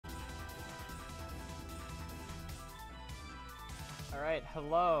Alright,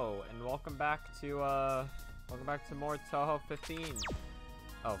 hello, and welcome back to more Touhou15.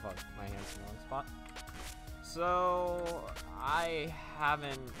 Oh fuck, my hand's in the wrong spot. So, I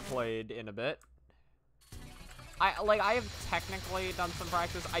haven't played in a bit. I have technically done some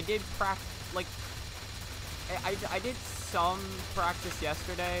practice. I did I did some practice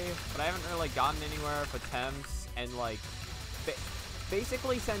yesterday, but I haven't really gotten anywhere with attempts, and like,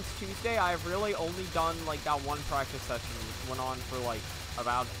 basically since Tuesday, I've really only done like that one practice session, which went on for like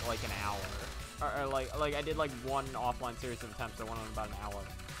about like an hour, or like I did like one offline series of attempts that went on about an hour.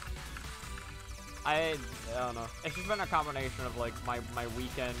 I don't know. It's just been a combination of like my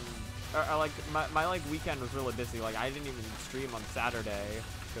weekend, or like my like weekend was really busy. Like I didn't even stream on Saturday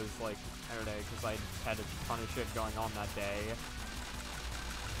because I had a ton of shit going on that day,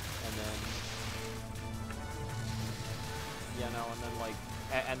 and then. You know, and then like,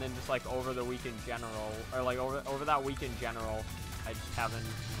 and then just like over the week in general, or like over that week in general, I just haven't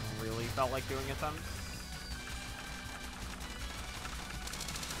really felt like doing attempts.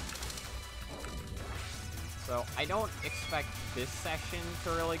 So I don't expect this session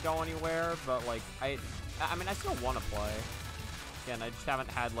to really go anywhere, but like I mean I still want to play. Again, I just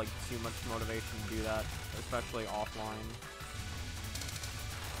haven't had like too much motivation to do that, especially offline.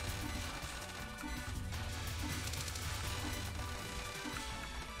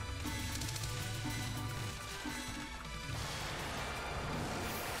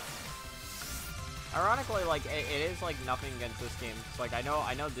 Ironically, like, it is, like, nothing against this game. It's like, I know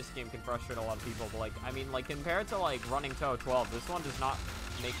this game can frustrate a lot of people, but, like, I mean, like, compared to, like, running Touhou15, this one does not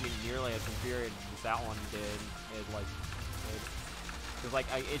make me nearly as infuriated as that one did. Because, like,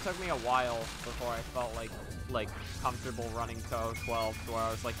 it took me a while before I felt, like comfortable running Touhou12, to where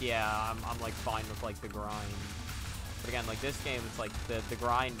I was like, yeah, I'm like, fine with, like, the grind. But again, like, this game, it's like, the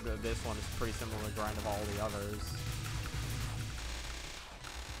grind of this one is pretty similar to the grind of all the others.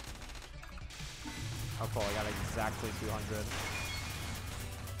 Oh cool, I got exactly 200.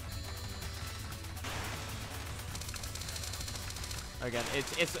 Again,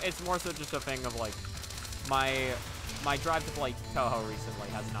 it's more so just a thing of like my drive to play Touhou recently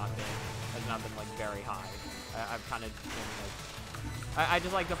has not been like very high. I've kind of been like I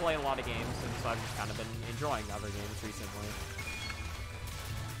just like to play a lot of games, and so I've just kind of been enjoying other games recently.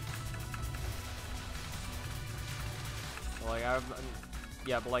 So, like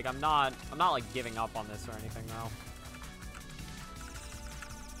yeah, but like I'm not like giving up on this or anything though.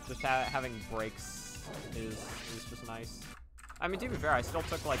 Just having breaks is just nice. I mean, to be fair, I still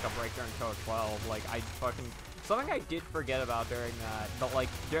took like a break during Touhou12. Like something I did forget about during that, but like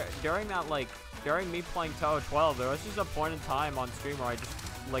during me playing Touhou12, there was just a point in time on stream where I just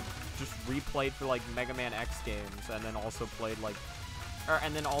replayed through like Mega Man X games, and then also played like,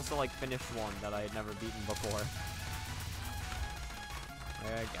 and then also like finished one that I had never beaten before.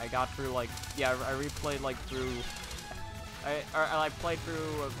 I got through like, yeah, I replayed like through, I played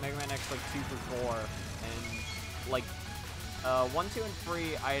through Mega Man X like 2 through 4, and like 1, 2, and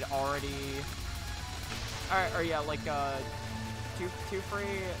 3 I had already, or yeah, like 2 and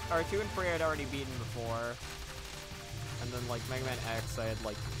 3 I had already beaten before, and then like Mega Man X I had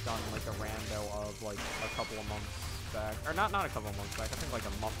like done like a rando of like a couple of months back, or not a couple of months back, I think like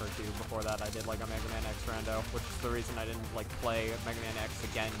a month or two before that I did like a Mega Man X rando, which is the reason I didn't like play Mega Man X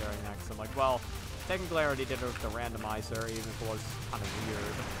again during that, because I'm like, well, technically I already did it with the randomizer, even if it was kind of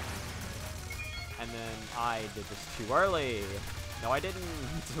weird. And then I did this too early. No, I didn't.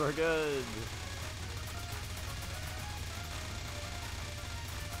 We're good.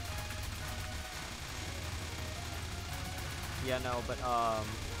 Yeah, no, but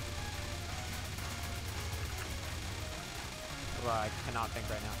well, I cannot think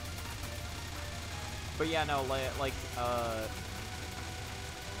right now. But yeah, no,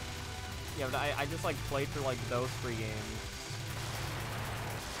 yeah, but I just like played through like those 3 games,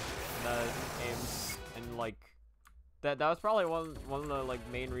 and like that was probably one of the like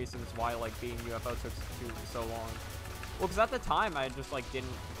main reasons why like being UFO took so long. Well, because at the time I just like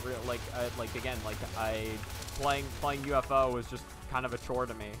didn't again, like playing UFO was just kind of a chore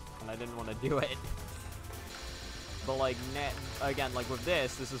to me, and I didn't want to do it. But like again, like with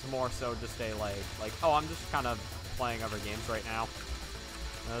this is more so just a like oh, I'm just kind of playing other games right now.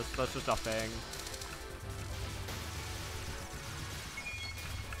 That's just a thing.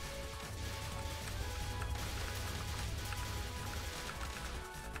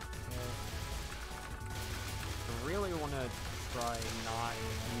 I really want to try not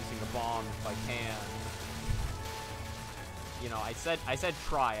using a bomb if I can. You know, I said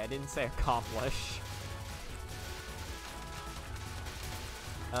try. I didn't say accomplish.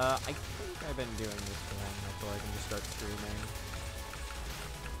 I think I've been doing this for long enough where I can just start streaming.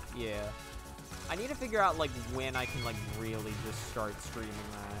 Yeah. I need to figure out, like, when I can, like, really just start streaming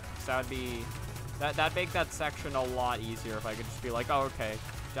that. Because that would be... That'd make that section a lot easier if I could just be like, oh, okay.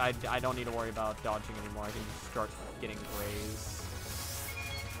 I don't need to worry about dodging anymore. I can just start getting grazed.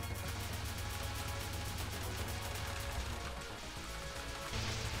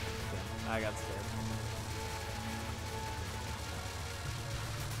 I got scared.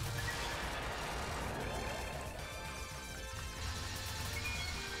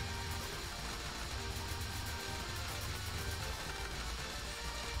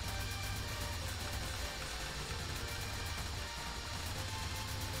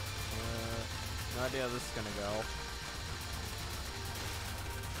 No idea how this is gonna go.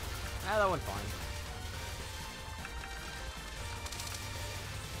 Ah, that went fine.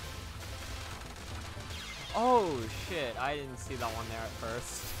 Oh, shit. I didn't see that one there at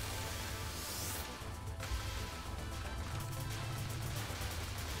first.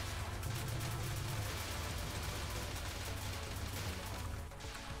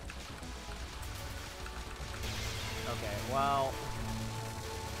 Okay, well...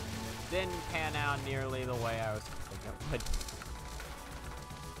 Didn't pan out nearly the way I was hoping it would.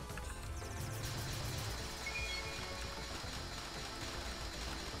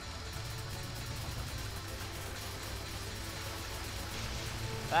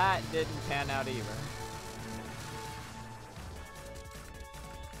 That didn't pan out either.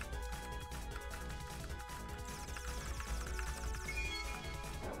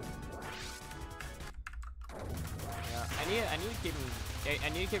 Yeah, I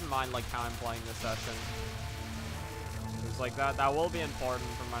need to keep in mind like how I'm playing this session. It's like that will be important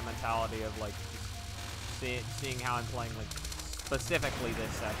for my mentality of like seeing how I'm playing like specifically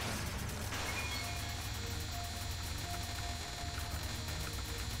this section.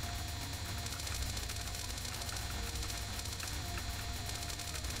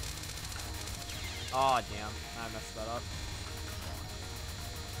 Oh damn, I messed that up.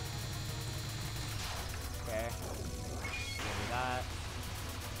 Okay. Give me that.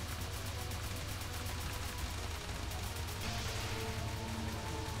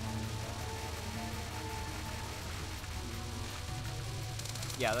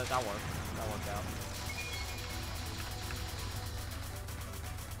 Yeah, that worked. That worked out.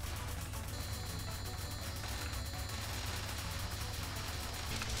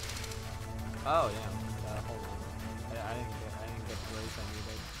 Oh damn. Hold on. I didn't get the race I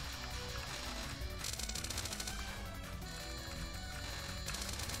needed.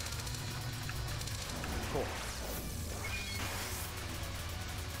 Cool.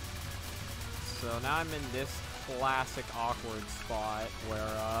 So now I'm in this classic awkward spot where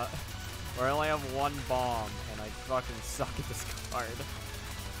I only have one bomb and I fucking suck at this card.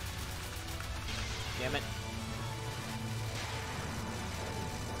 Damn it.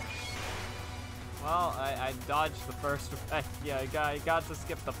 Well, I dodged the first wave. Yeah, I got to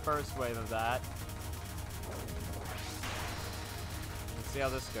skip the first wave of that. Let's see how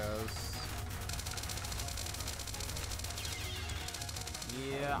this goes.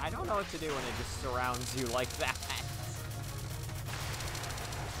 Yeah, I don't know what to do when it just surrounds you like that.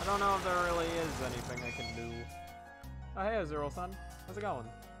 I don't know if there really is anything I can do. Oh, hey, Azuril-san. How's it going?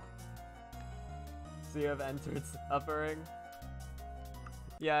 So you have entered Suffering?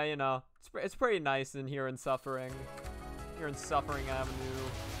 Yeah, you know, it's pretty nice in here in Suffering. Here in Suffering Avenue.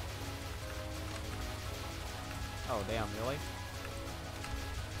 Oh, damn, really?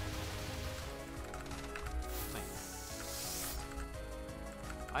 Nice.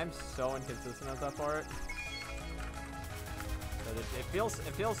 I'm so inconsistent at that part. But it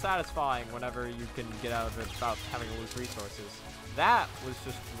feels satisfying whenever you can get out of it without having to lose resources. That was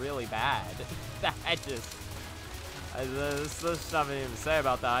just really bad. That just... There's nothing even to say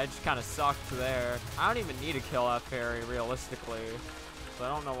about that. I just kind of sucked there. I don't even need to kill that fairy, realistically. So I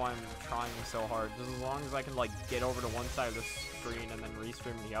don't know why I'm trying so hard. Just as long as I can, like, get over to one side of the screen and then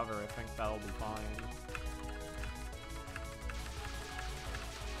restream the other, I think that'll be fine.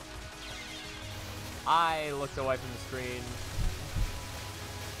 I looked away from the screen.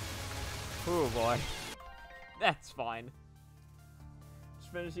 Oh boy. That's fine.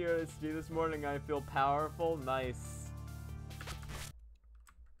 Just finished USD this morning. I feel powerful. Nice.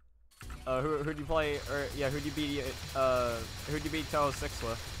 Who'd you play, or, yeah, who'd you beat Touhou15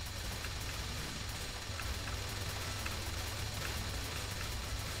 with?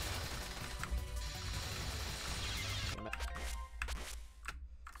 Damn it.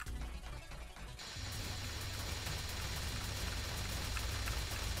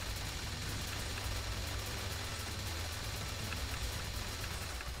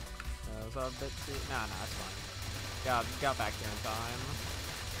 Was that a bit too... Nah, it's fine. Got back here in time.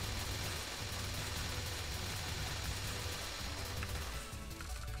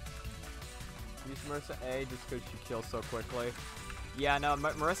 Use Marissa A just because she kills so quickly. Yeah, no,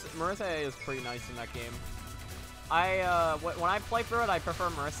 Marissa A is pretty nice in that game. When I play through it, I prefer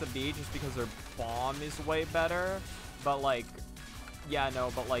Marissa B just because her bomb is way better. But like, yeah,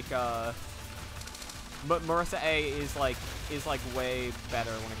 no, but like, but Marissa A is like way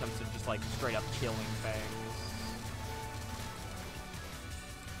better when it comes to just like straight up killing things.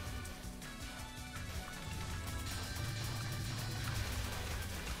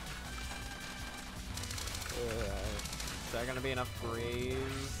 Is that gonna be enough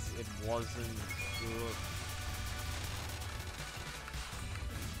graves? It wasn't. Ugh.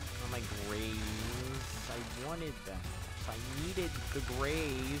 Oh, my graves. I wanted them. I needed the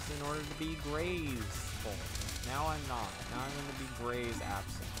graves in order to be graceful. Now I'm not. Now I'm gonna be graves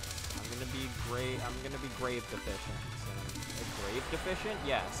absent. I'm gonna be grave deficient. Grave deficient?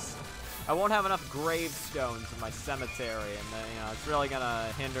 Yes. I won't have enough gravestones in my cemetery, and then, you know, it's really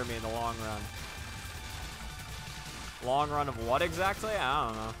gonna hinder me in the long run. Long run of what exactly? I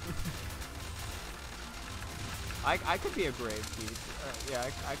don't know. I could be a gravekeeper.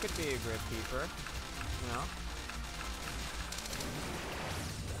 Yeah, I could be a gravekeeper. You know?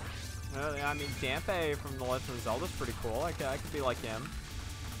 I mean, Dampé from The Legend of Zelda is pretty cool. I could be like him.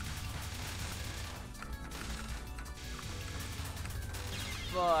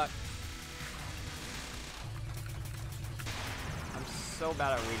 Fuck. I'm so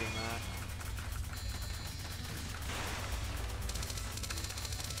bad at reading that.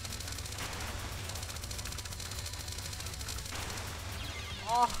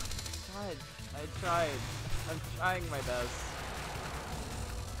 Oh, I tried. I'm trying my best.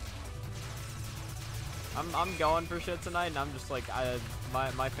 I'm going for shit tonight, and I'm just like,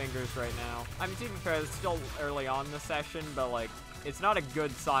 my fingers right now. I mean, to be fair, it's still early on in the session, but like, it's not a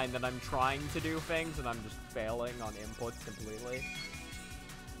good sign that I'm trying to do things and I'm just failing on inputs completely.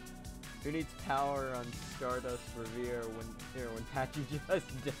 Who needs power on Stardust Revere when Tachi just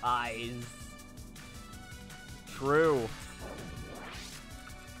dies? True.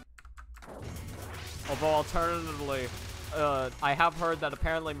 Although alternatively, I have heard that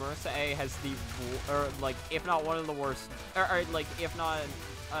apparently Marissa A has the, like, if not one of the worst, or like, if not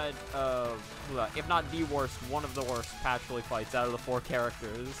the worst, one of the worst patchly fights out of the 4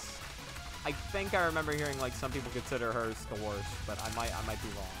 characters. I think I remember hearing like some people consider hers the worst, but I might be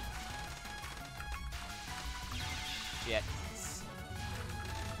wrong. Shit.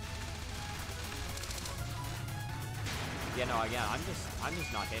 Yeah, no, again, I'm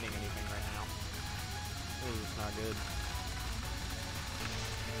just not hitting anything right now. This is not good.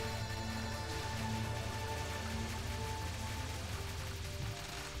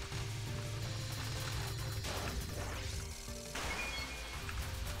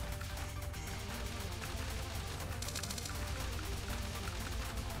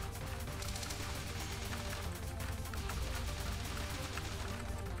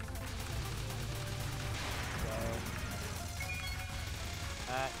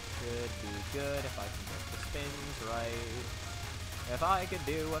 That should be good if I can get the spins right. If I could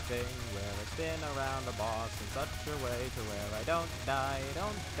do a thing where I spin around a boss in such a way to where I don't die.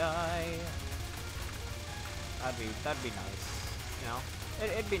 That'd be nice. You know,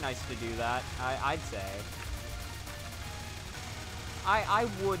 it'd be nice to do that. I'd say. I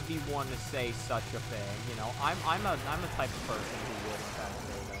would be one to say such a thing. You know, I'm a type of person who would in fact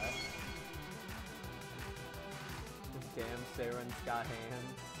say that. Damn, Saren's got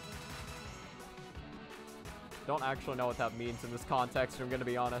hands. Don't actually know what that means in this context, I'm gonna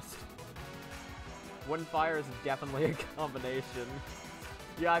be honest. Wind Fire is definitely a combination.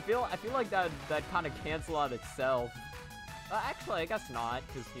 Yeah, I feel like that kind of cancel out itself. Actually, I guess not,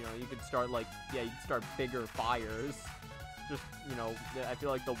 because, you know, you could start, like, yeah, you could start bigger fires. Just, you know, I feel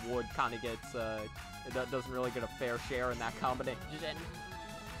like the wood kind of gets, it doesn't really get a fair share in that combination.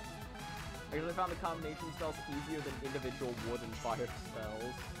 I actually found the combination spells easier than individual wood and fire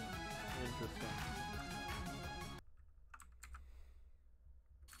spells. Interesting.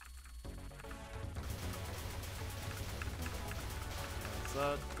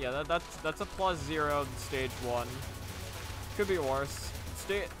 So, yeah, that's a +0 in stage 1. Could be worse.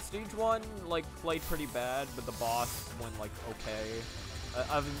 Stage 1, like, played pretty bad, but the boss went, like, okay.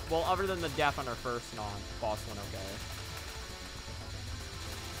 Well, other than the death on our first boss went okay.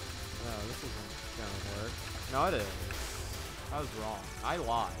 No, this isn't gonna work. No, it is. I was wrong. I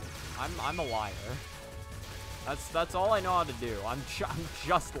lied. I'm a liar. That's all I know how to do. I'm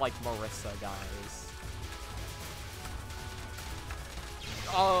just like Marissa, guys.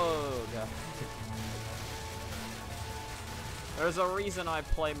 Oh god. There's a reason I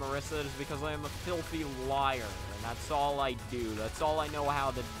play Marissa, is because I am a filthy liar, and that's all I do. That's all I know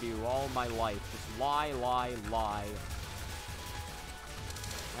how to do all my life. Just lie, lie, lie.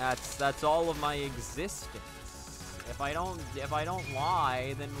 That's all of my existence. If I don't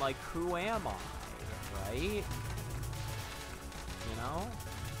lie, then like who am I? Right? You know?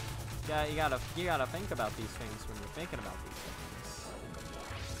 Yeah, you gotta think about these things when you're thinking about these things.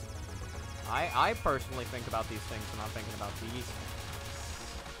 I personally think about these things when I'm thinking about these things.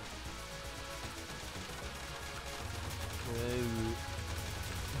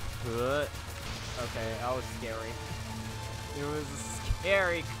 Okay, that was scary. It was a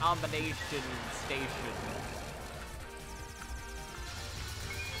scary combination station.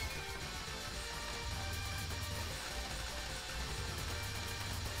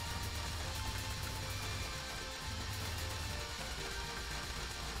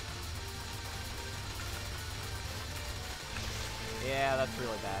 Yeah, that's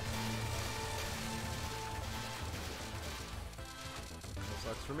really bad. That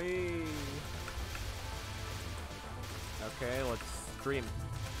sucks for me. Okay, let's stream.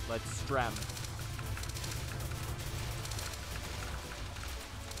 Let's stream.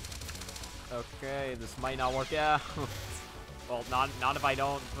 Okay, this might not work out. Well, not if I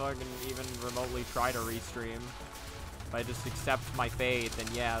don't fucking even remotely try to restream. If I just accept my fate, then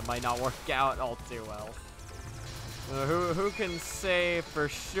yeah, it might not work out all too well. Who can say for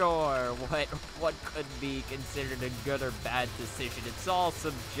sure what could be considered a good or bad decision? It's all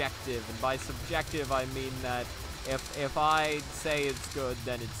subjective, and by subjective I mean that if I say it's good,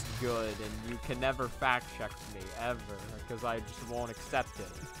 then it's good, and you can never fact check me ever, because I just won't accept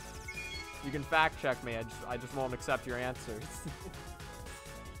it. You can fact check me, I just won't accept your answers.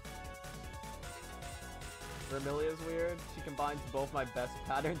 Vermilia's weird. She combines both my best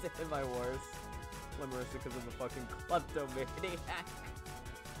patterns and my worst. Marissa because of the fucking kleptomaniac.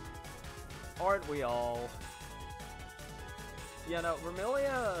 Aren't we all? Yeah, no,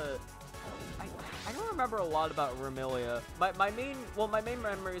 Vermilia... I don't remember a lot about Vermilia. My main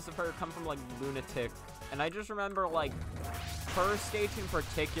memories of her come from, like, Lunatic. And I just remember, like, her stage in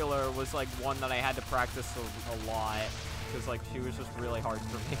particular was, like, one that I had to practice a lot. Because, like, she was just really hard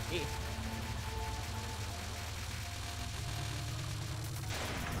for me.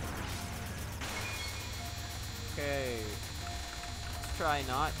 Okay, let's try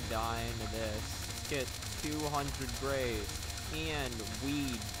not dying to this. Get 200 grays. Can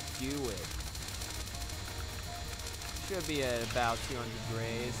we do it? Should be at about 200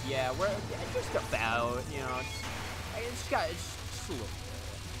 grays. Yeah, we're just about, you know, it's just a little bit.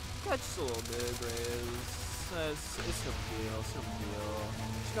 Got just a little bit of grays. It's no big deal, it's no big deal.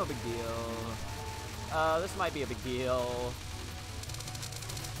 It's no big deal. This might be a big deal.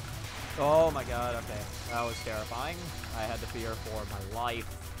 Oh my god, okay. That was terrifying. I had to fear for my life.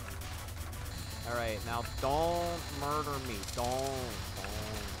 Alright, now don't murder me. Don't.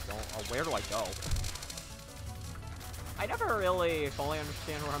 Oh, where do I go? I never really fully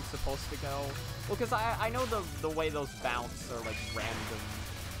understand where I'm supposed to go. Well, because I know the way those bounce are, like, random.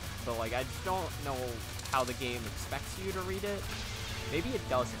 But, like, I just don't know how the game expects you to read it. Maybe it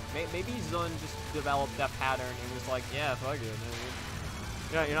doesn't. Maybe Zun just developed that pattern and was like, yeah, fuck it.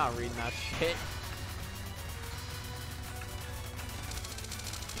 Yeah, you're not reading that shit.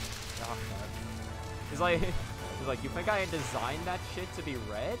 Oh, God. He's like, you think I designed that shit to be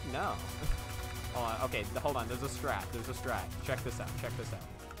red? No. Hold on, okay, hold on, there's a strat. Check this out.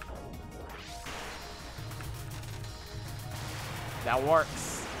 That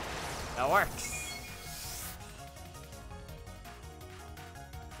works.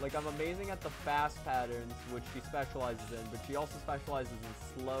 Like, I'm amazing at the fast patterns, which she specializes in, but she also specializes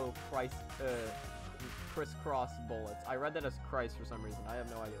in slow crisscross bullets. I read that as Christ for some reason. I have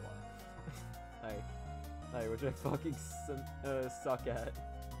no idea why. Hey, which I fucking suck at.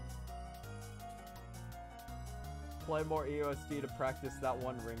 Play more EOSD to practice that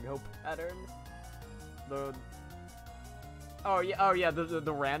one Ringo pattern. Oh yeah,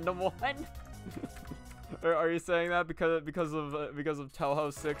 the random one. Are you saying that because of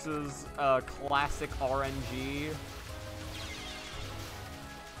Touhou15's classic RNG?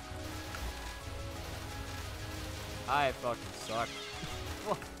 I fucking suck.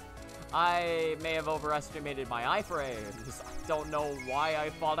 I may have overestimated my iframes. I don't know why I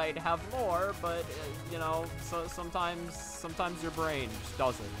thought I'd have more, but you know, so sometimes your brain just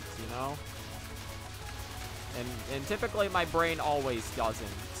doesn't, you know. And typically my brain always doesn't.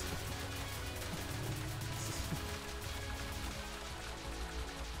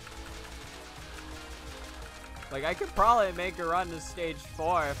 Like, I could probably make a run to stage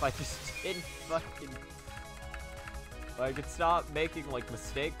 4 if I just didn't fucking... I could stop making, like,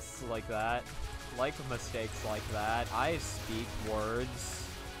 mistakes like that. Mistakes like that. I speak words.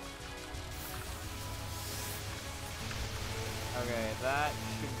 Okay, that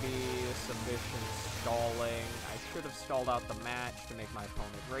should be sufficient stalling. I should have stalled out the match to make my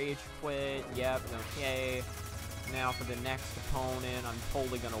opponent rage quit. Yep, okay. Now for the next opponent, I'm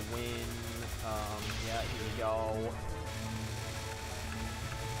totally gonna win. Yeah, here we go.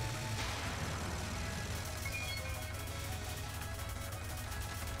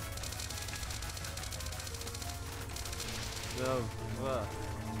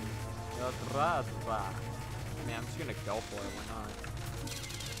 Man, I'm just gonna go for it, why not?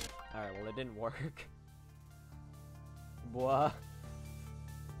 Alright, well, it didn't work. What?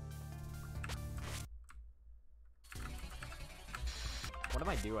 What am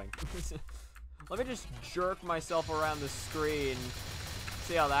I doing? Let me just jerk myself around the screen.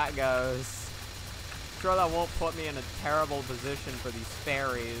 See how that goes. Sure, that won't put me in a terrible position for these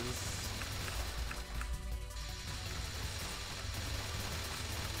fairies.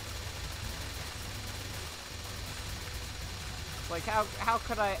 Like, how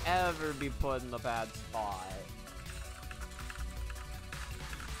could I ever be put in the bad spot?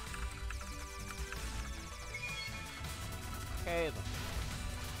 Okay, then.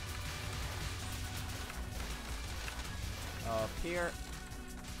 Up here.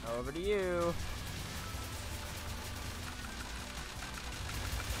 Over to you.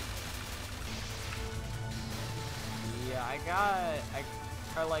 Yeah,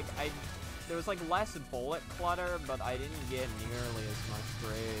 there was like less bullet clutter, but I didn't get nearly as much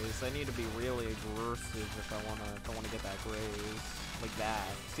graze. I need to be really aggressive if I wanna get that graze. Like that.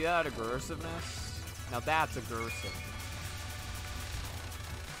 See that aggressiveness? Now that's aggressive.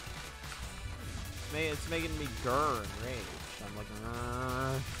 It's making me grr and rage.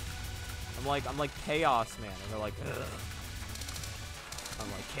 I'm like Chaos Man, and they're like, ugh. I'm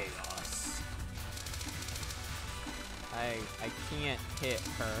like Chaos. I can't hit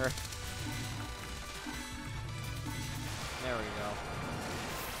her. There we go.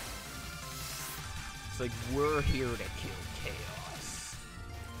 It's like, we're here to kill Chaos.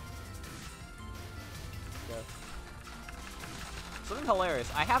 Okay. Something hilarious.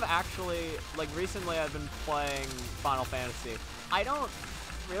 I have actually, like, recently I've been playing Final Fantasy. I don't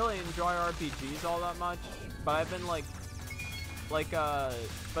really enjoy RPGs all that much, but I've been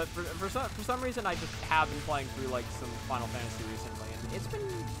but for some reason I just have been playing through like some Final Fantasy recently, and it's been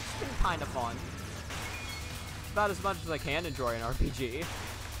kind of fun. It's about as much as I can enjoy an RPG.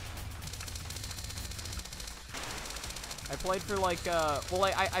 I played for like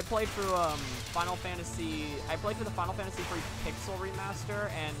I played through Final Fantasy. I played for the Final Fantasy 3 Pixel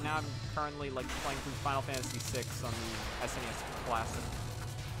remaster, and now I'm currently like playing through Final Fantasy 6 on the SNES Classic.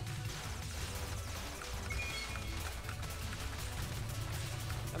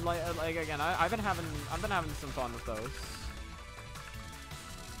 And like again, I've been having some fun with those.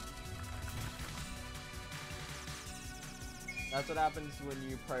 That's what happens when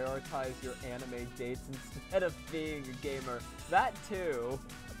you prioritize your anime dates instead of being a gamer. That too.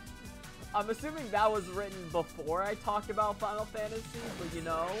 I'm assuming that was written before I talked about Final Fantasy, but you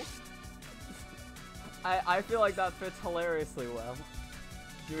know, I feel like that fits hilariously well.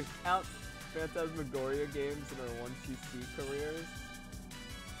 Do we count Phantasmagoria games in our 1cc careers?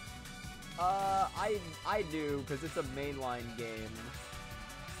 I do, because it's a mainline game.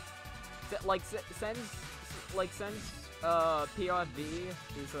 Since POFV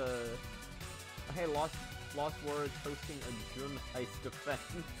is hey, Lost Words hosting a German heist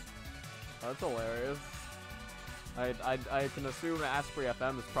defense. That's hilarious. I can assume Asprey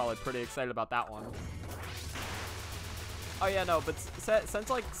FM is probably pretty excited about that one. Oh yeah, no, but since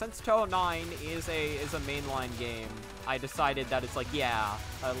Touhou15 is a mainline game, I decided that it's like, yeah,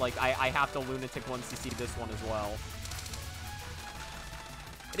 I have to lunatic 1cc this one as well.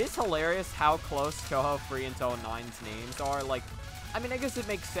 It is hilarious how close Touhou3 and Touhou9's names are. Like, I mean, I guess it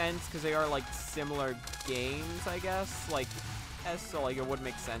makes sense because they are like similar games, I guess. Like, so like it would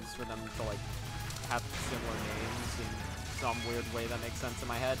make sense for them to like have similar names in some weird way that makes sense in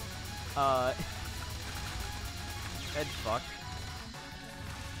my head. Head fuck.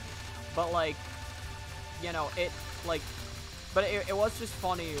 But like, you know, it was just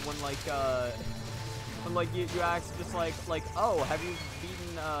funny when like you asked just like, oh, have you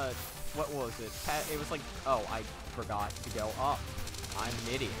beaten what was it? It was like, oh, I forgot to go up. I'm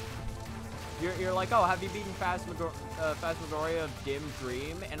an idiot. You're like, oh, have you beaten Phasmagoria Dim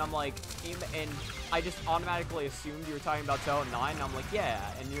Dream? And I'm like, and I just automatically assumed you were talking about Touhou9, and I'm like, yeah.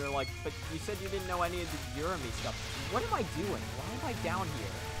 And you're like, but you said you didn't know any of the Urami stuff. What am I doing? Why am I down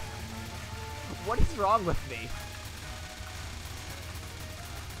here? What is wrong with me?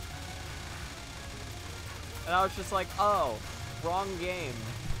 And I was just like, oh, wrong game.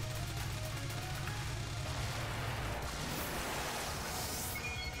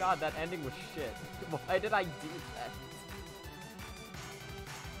 God, that ending was shit. Why did I do that?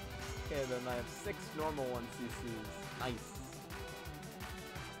 Okay, then I have 6 normal 1cc's. Nice.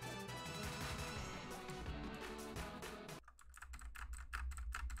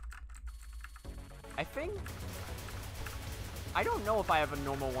 I think... I don't know if I have a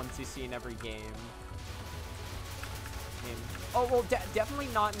normal 1cc in every game. Oh, well, definitely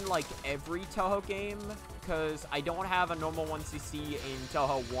not in, like, every Touhou game, because I don't have a normal 1cc in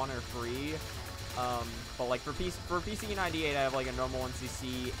Touhou 1 or 3. But, like, for PC 98, I have, like, a normal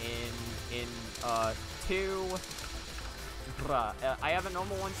 1cc in 2. I have a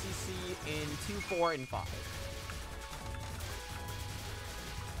normal 1cc in 2, 4, and 5.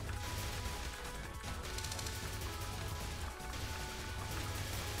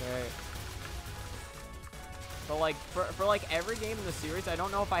 Okay. But like for like every game in the series, I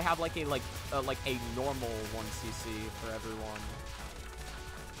don't know if I have like a normal 1cc for everyone.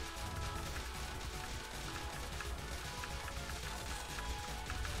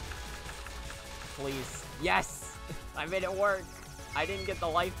 Please. Yes! I made it work. I didn't get the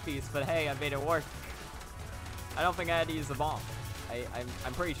life piece, but hey, I made it work. I don't think I had to use the bomb.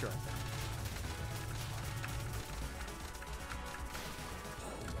 I'm pretty sure.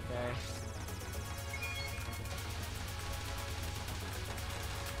 Okay.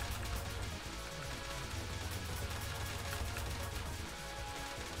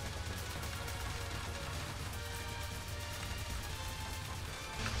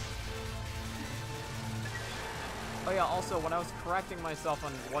 Oh yeah, also, when I was correcting myself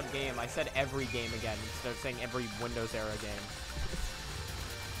on one game, I said every game again, instead of saying every Windows era game.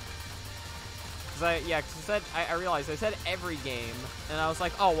 Cause I realized I said every game, and I was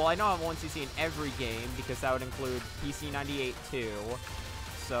like, oh, well, I know I have 1cc in every game, because that would include PC 98 too,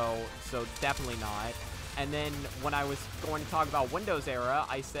 so definitely not. And then, when I was going to talk about Windows era,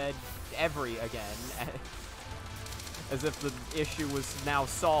 I said every again, as if the issue was now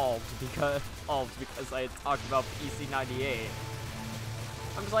solved because I had talked about PC 98.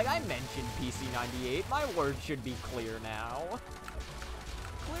 I'm just like, I mentioned PC 98, my words should be clear now.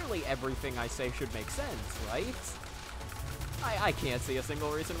 Clearly everything I say should make sense, right? I can't see a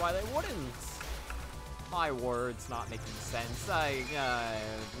single reason why they wouldn't. My words not making sense. I've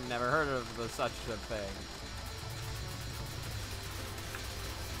never heard of such a thing.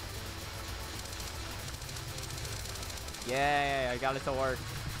 Yay, I got it to work.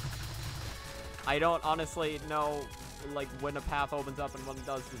 I don't honestly know, like, when a path opens up and when it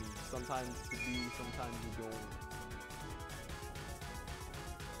doesn't. Sometimes you do, sometimes you don't.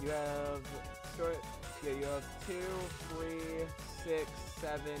 You have you have 2, 3, 6,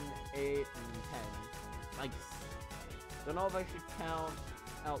 7, 8, and 10. Nice. Don't know if I should count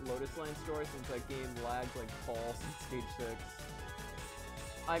out Lotus Land Story since that game lags like balls in Stage 6.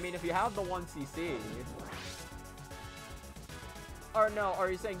 I mean, if you have the 1cc... Or no, are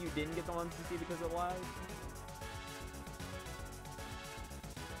you saying you didn't get the 1cc because it lagged?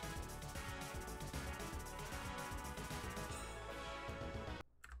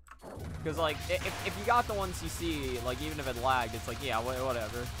 Because, like, if you got the 1cc, like, even if it lagged, it's like, yeah,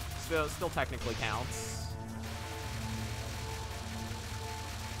 whatever. Still technically counts.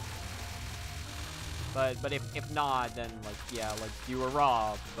 But if not, then, like, yeah, like, you were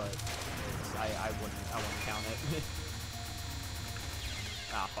robbed, but I wouldn't count it.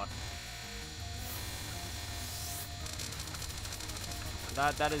 Ah, fuck.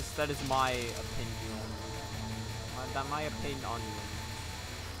 That is my opinion. My opinion on you.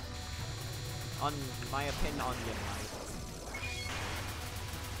 On my opinion on you, Mike.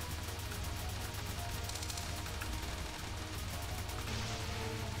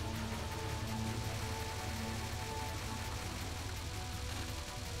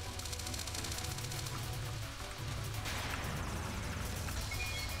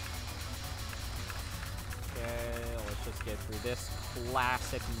 Okay, let's just get through this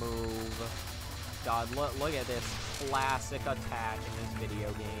classic move. God, look at this classic attack in this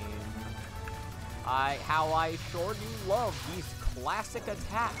video game. How I sure do love these classic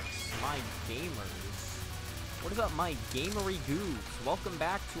attacks, my gamers. What is up, my gamery goobs? Welcome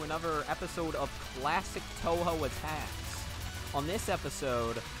back to another episode of Classic Touhou Attacks. On this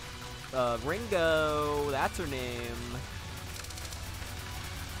episode, Ringo, that's her name.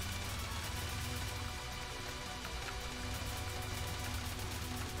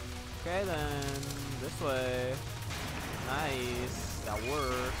 Okay then, this way. Nice, that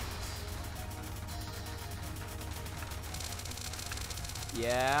worked.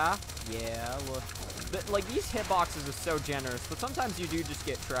 Yeah, look. Like, these hitboxes are so generous, but sometimes you do just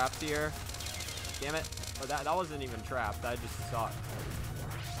get trapped here. Damn it. Oh, that wasn't even trapped. That just sucked.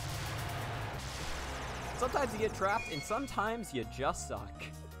 Sometimes you get trapped, and sometimes you just suck.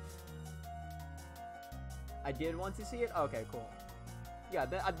 I did want to see it? Okay, cool. Yeah,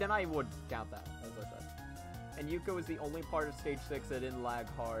 then I would count that, as I said. And Yuka was the only part of Stage 6 that didn't lag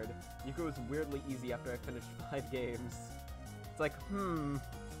hard. Yuka was weirdly easy after I finished 5 games. It's like,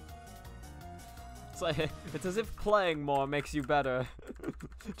 It's like, it's as if playing more makes you better.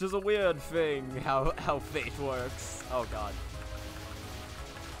 Just a weird thing, how fate works. Oh god.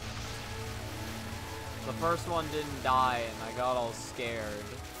 The first one didn't die, and I got all scared.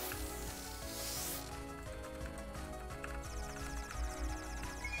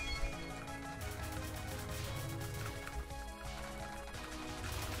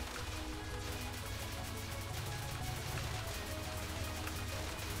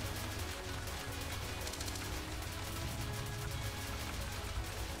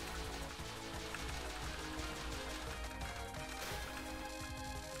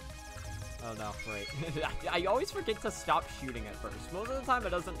 Oh no, right. I always forget to stop shooting at first. Most of the time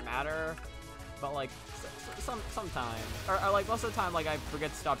it doesn't matter, but like, sometimes. Or like, most of the time, like, I forget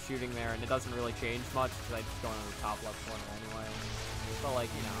to stop shooting there and it doesn't really change much because I just go into the top left corner anyway. But like,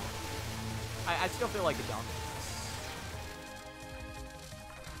 you know, I still feel like a dumbass.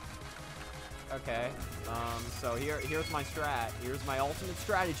 Okay, so here's my strat. Here's my ultimate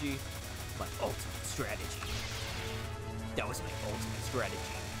strategy. My ultimate strategy. That was my ultimate strategy.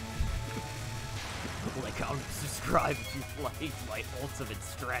 Like, comment, subscribe if you like my ultimate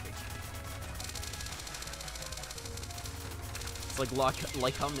strategy. It's like,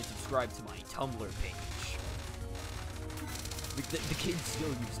 comment, subscribe to my Tumblr page. The kids still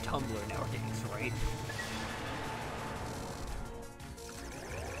use Tumblr nowadays, right?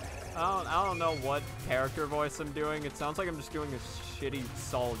 I don't know what character voice I'm doing. It sounds like I'm just doing a shitty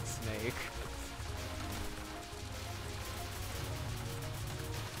Solid Snake.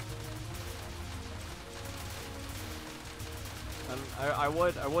 I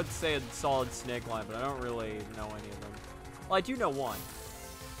would say a Solid Snake line, but I don't really know any of them. Well, I do know one.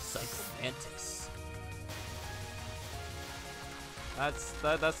 Psychomantis.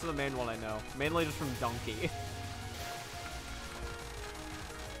 That's the main one I know. Mainly just from Donkey.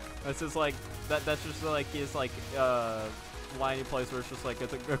 That's just like that's just like his like line he plays where it's just like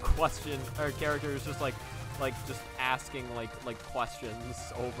it's a question or a character is just like just asking like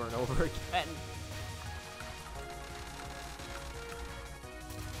questions over and over again.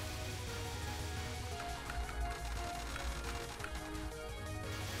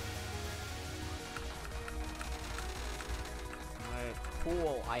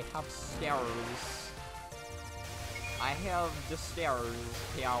 Cool, I have stairs. I have the stairs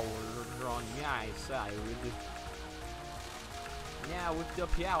power on my side. Now with the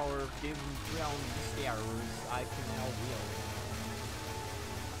power of giving down the stairs, I can now wheel.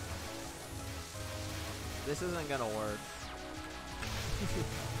 This isn't gonna work.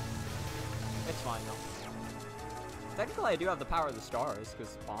 It's fine though. Technically I do have the power of the stars,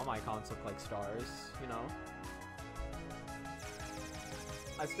 because bomb icons look like stars, you know?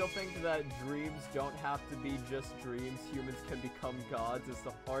 I still think that dreams don't have to be just dreams. Humans can become gods. It's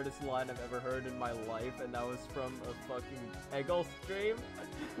the hardest line I've ever heard in my life, and that was from a fucking Eggle stream.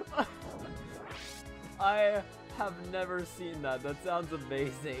 I have never seen that. That sounds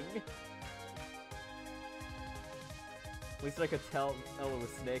amazing. At least I could tell it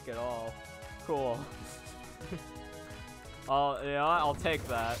was Snake at all. Cool. Yeah, I'll take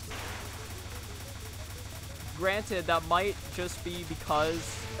that. Granted, that might just be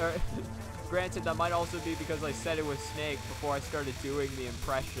because, or granted, that might also be because I said it was Snake before I started doing the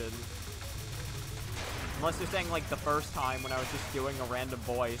impression. Unless you're saying like the first time when I was just doing a random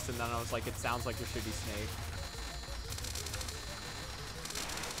voice and then I was like, it sounds like it should be Snake.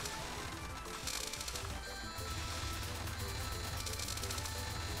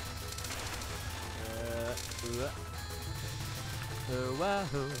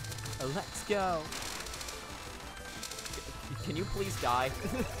 Let's go. Can you please die?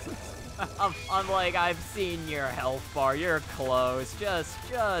 I'm like, I've seen your health bar. You're close. Just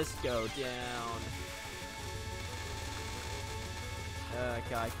go down.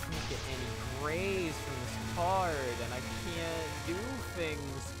 God, I can't get any praise from this card, and I can't do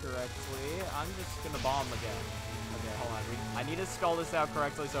things correctly. I'm just gonna bomb again. Okay, hold on. I need to spell this out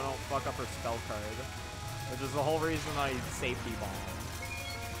correctly so I don't fuck up her spell card. Which is the whole reason I safety bomb.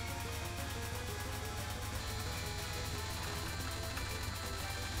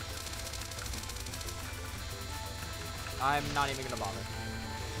 I'm not even gonna bother.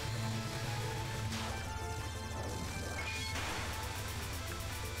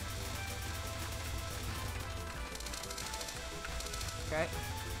 Okay.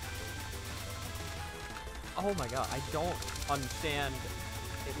 Oh my god, I don't understand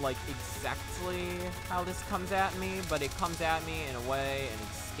it, like, exactly how this comes at me, but it comes at me in a way, and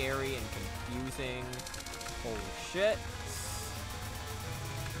it's scary and confusing. Holy shit.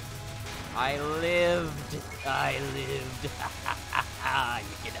 I lived. I lived. You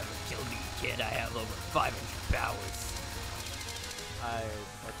can never kill me, kid. I have over 500 powers.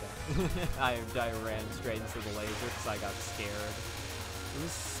 Okay. I ran straight into the laser because I got scared. It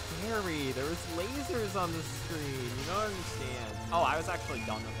was scary. There was lasers on the screen. You don't understand. Oh, I was actually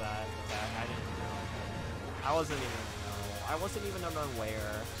done with that. I didn't know. I wasn't even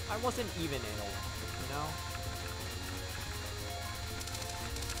unaware. I wasn't even ill, you know?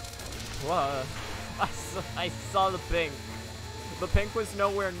 Whoa. I saw the pink. The pink was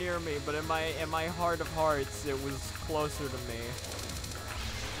nowhere near me, but in my heart of hearts, it was closer to me.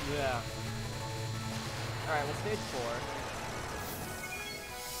 Yeah. Alright, well, stage 4.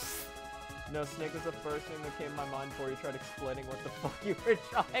 No, Snake was the first thing that came to my mind before you tried explaining what the fuck you were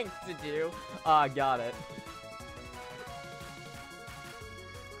trying to do. Ah, got it.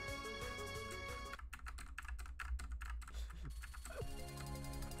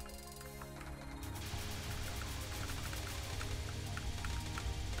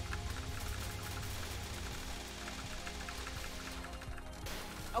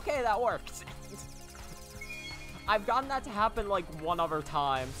 Okay, that works. I've gotten that to happen like one other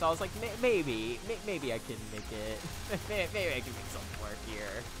time, so I was like, maybe I can make it. Maybe I can make something work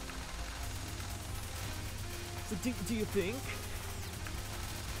here. So do you think?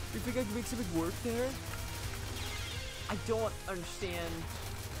 Do you think I can make something work there? I don't understand.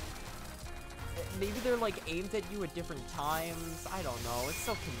 Maybe they're like aimed at you at different times. I don't know. It's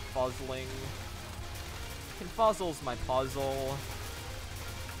so confuzzling. Confuzzles my puzzle.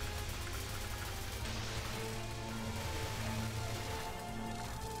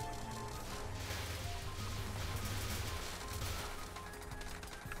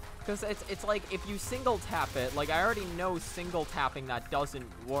 Because it's like, if you single tap it, like, I already know single tapping that doesn't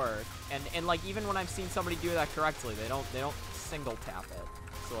work. And like, even when I've seen somebody do that correctly, they don't single tap it.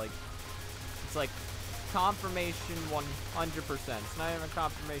 So like, it's like, confirmation 100%. It's not even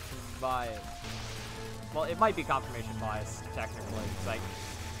confirmation bias. Well, it might be confirmation bias, technically. It's like,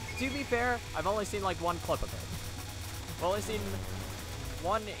 to be fair, I've only seen like one clip of it. I've only seen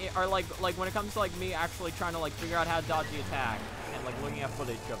one, or like when it comes to like me actually trying to like figure out how to dodge the attack, and like looking at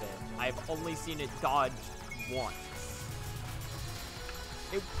footage of it, I've only seen it dodged once.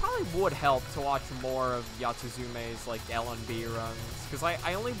 It probably would help to watch more of Yatsuzume's like L&B runs, because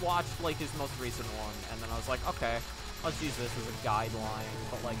I only watched like his most recent one, and then I was like, okay, let's use this as a guideline,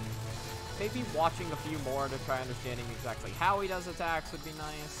 but like, maybe watching a few more to try understanding exactly how he does attacks would be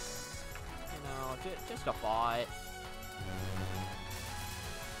nice. You know, just a thought. At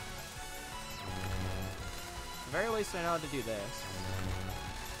the very least, I know how to do this.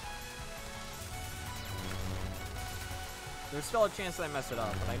 There's still a chance that I mess it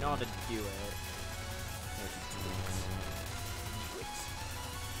up, but I know how to do it.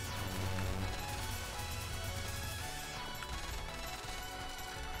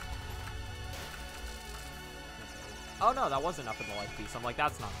 Oh no, that wasn't up in the life piece. I'm like,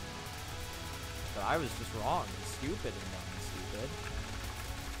 that's not. But I was just wrong and stupid and dumb and stupid.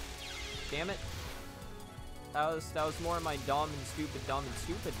 Damn it. That was more of my dumb and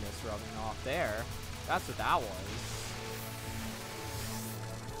stupidness rubbing off there. That's what that was.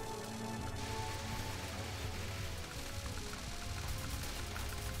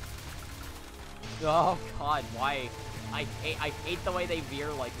 Oh god, why? I hate the way they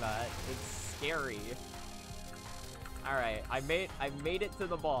veer like that. It's scary. Alright, I made it to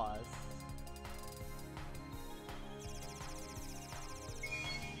the boss.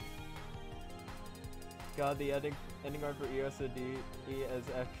 God, the ending art for ESOD is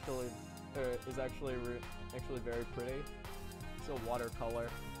actually very pretty. It's a watercolor.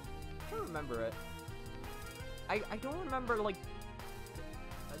 I don't remember it. I don't remember, like,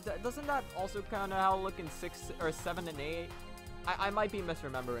 doesn't that also kind of how look in 6 or 7 and 8? I might be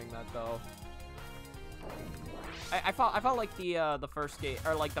misremembering that though. I felt like the first game,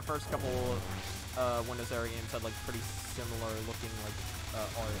 or like the first couple Windows Era games had like pretty similar looking like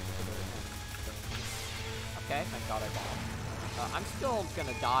art and things. Okay, thank God I bombed. I'm still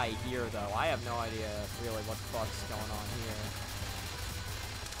gonna die here though. I have no idea really what the fuck's going on here.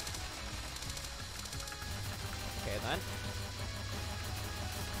 Okay then.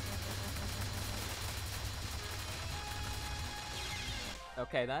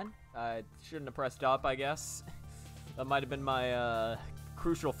 Okay then. Shouldn't have pressed up, I guess. That might have been my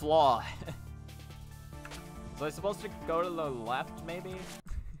crucial flaw. Was I supposed to go to the left, maybe?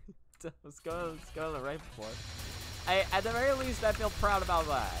 let's go to the right before. At the very least, I feel proud about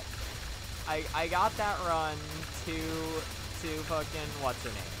that. I got that run to fucking, what's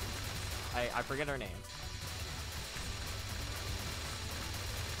her name? I forget her name.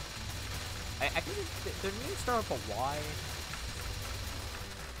 I think did it start with a Y?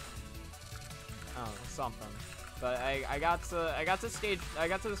 Oh, something. But I got to the stage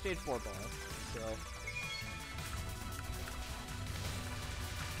 4 boss. So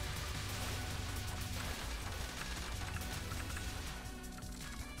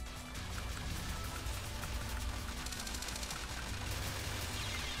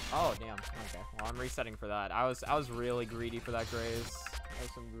oh damn. Okay. Well, I'm resetting for that. I was really greedy for that graze. I have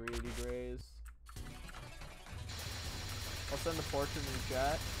some greedy graze. I'll send the portrait in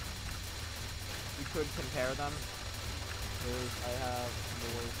chat. You could compare them. I have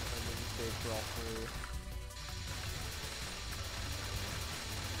noise and then stage for all three.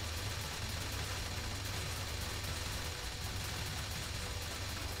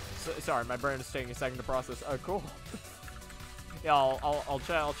 So, sorry, my brain is taking a second to process. Oh, cool. Yeah,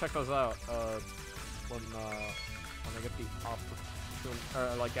 I'll check those out. When I get the opportunity,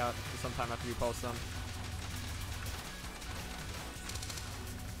 or like out sometime after you post them.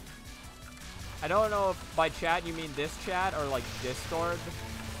 I don't know if by chat you mean this chat or like Discord.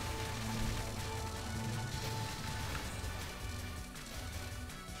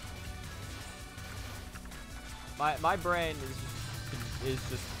 My brain is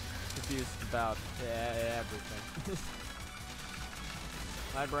just confused about everything.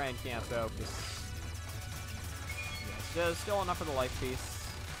 My brain can't focus. Yeah, still enough for the life piece.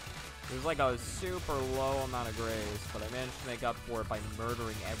 It was like a super low amount of grace, but I managed to make up for it by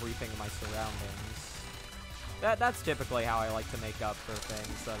murdering everything in my surroundings. That's typically how I like to make up for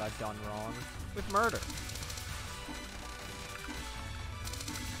things that I've done wrong. With murder.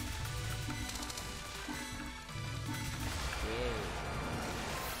 Yeah.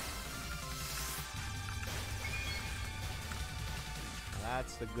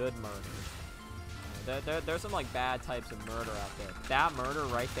 That's the good murder. There's some like bad types of murder out there. That murder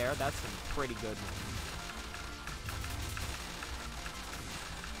right there, that's some pretty good murder.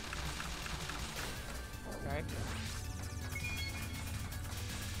 Okay.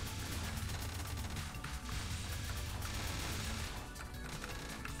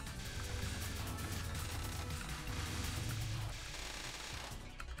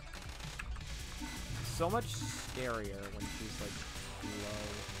 So much scarier when she's like low.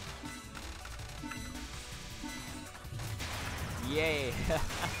 Yay!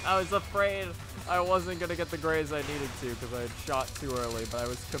 I was afraid I wasn't gonna get the graze I needed to because I had shot too early, but I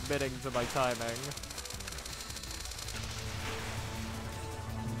was committing to my timing.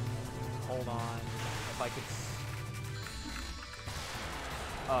 Hold on. If I could...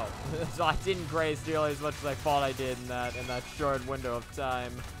 Oh. So I didn't graze nearly as much as I thought I did in that short window of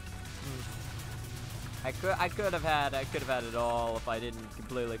time. I could have had it all if I didn't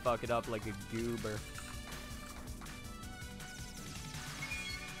completely fuck it up like a goober.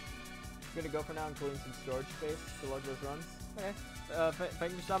 Gonna go for now, including some storage space to load those runs. Okay.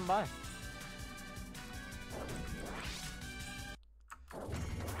 Thank you for stopping by.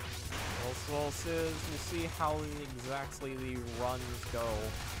 Well, Sis, we'll see how exactly the runs go.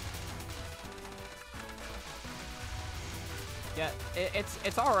 Yeah,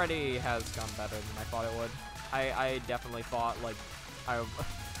 it's already has gone better than I thought it would. I definitely thought like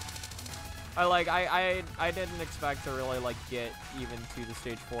I didn't expect to really like get even to the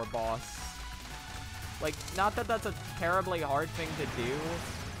stage 4 boss. Like, not that that's a terribly hard thing to do.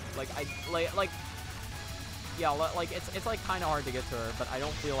 Like it's like kind of hard to get to her, but I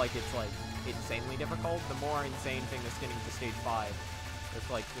don't feel like it's like insanely difficult. The more insane thing is getting to stage 5. It's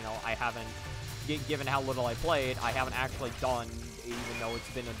like, you know, I haven't, given how little I played, I haven't actually done, even though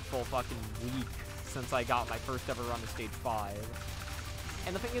it's been a full fucking week since I got my first ever run to stage 5.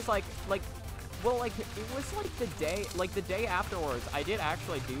 And the thing is, well, like, it was, like, the day afterwards, I did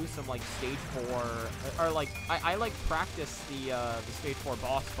actually do some, like, stage 4, or, like, I like, practiced the stage 4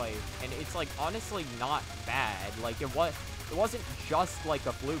 boss fight, and it's, like, honestly not bad. Like, it wasn't just, like,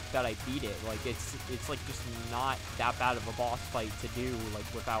 a fluke that I beat it. Like, it's like, just not that bad of a boss fight to do,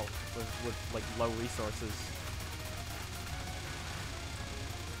 like, with like, low resources.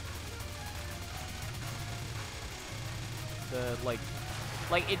 Like,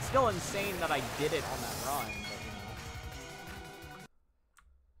 it's still insane that I did it on that run, but, you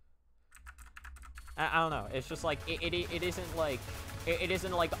know. I don't know. It's just, like, it isn't, like, it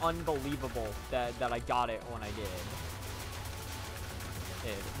isn't, like, unbelievable that I got it when I did.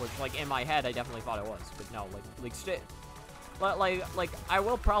 which, like, in my head, I definitely thought it was, but no, like, I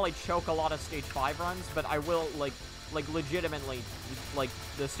will probably choke a lot of Stage 5 runs, but I will, like, legitimately, like,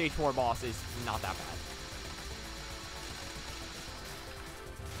 the Stage 4 boss is not that bad.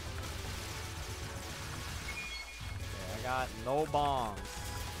 Okay, I got no bombs,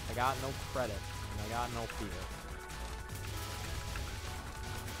 I got no credit, and I got no fear.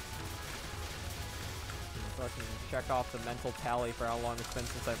 Fucking check off the mental tally for how long it's been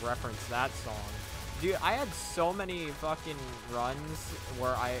since I've referenced that song. Dude, I had so many fucking runs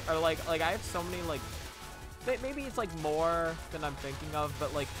where I have so many, like, maybe it's, like, more than I'm thinking of,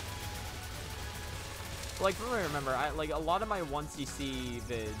 but, like, from what I remember, like, a lot of my 1cc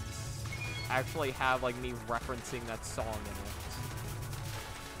vids actually have, like, me referencing that song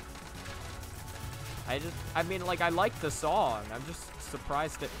in it. I mean, like, I like the song, I'm just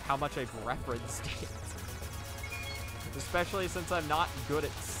surprised at how much I've referenced it. Especially since I'm not good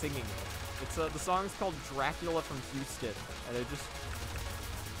at singing it. It's the song's called Dracula from Houston, and I just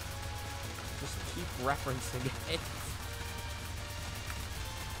keep referencing it.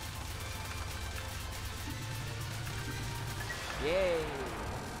 Yay!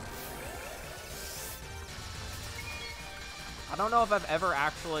 I don't know if I've ever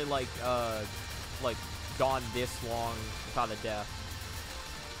actually like gone this long without a death.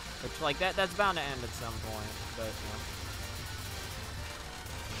 Which, like, that's bound to end at some point, but, you know.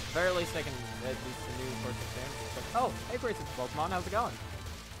 At the very least, I can at least a new course of experience. Oh, hey, Grayson Pokemon, how's it going?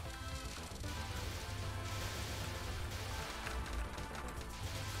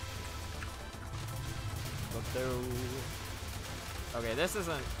 Okay, this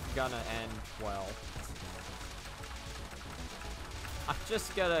isn't gonna end well. I'm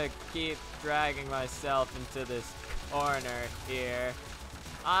just gonna keep dragging myself into this corner here.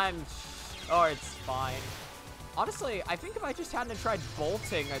 Or it's fine. Honestly, I think if I just hadn't tried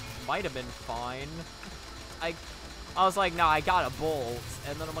bolting, I might have been fine. I was like, no, I got a bolt.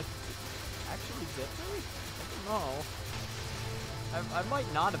 And then I'm like, actually, did we? I don't know. I might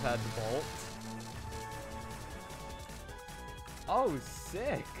not have had to bolt. Oh,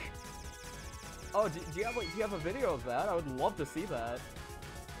 sick. Oh, do you have a video of that? I would love to see that.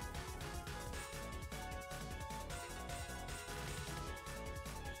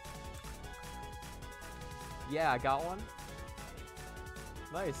 Yeah, I got one.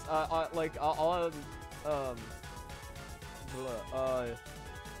 Nice. I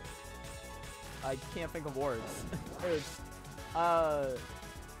can't think of words. Do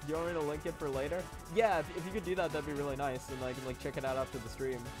you want me to link it for later? Yeah, if you could do that, that'd be really nice, and I can, like, check it out after the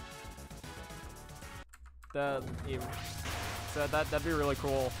stream. So that'd be really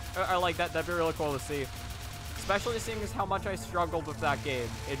cool. That'd be really cool to see. Especially seeing as how much I struggled with that game.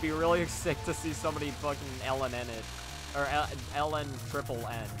 It'd be really sick to see somebody fucking LN it. Or LN triple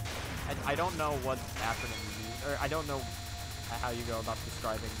N. I don't know what acronym you use. Or I don't know how you go about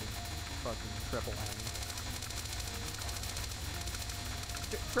describing fucking triple N.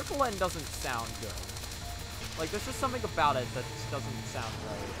 Triple N doesn't sound good. Like, there's just something about it that just doesn't sound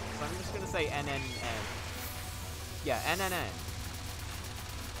right. So I'm just gonna say NNN. Yeah, NNN.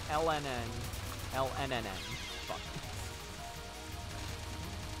 LNN. LNNN. Fuck.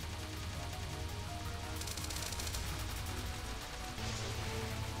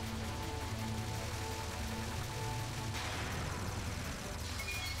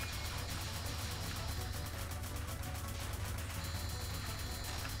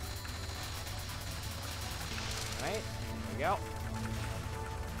 Alright, there we go.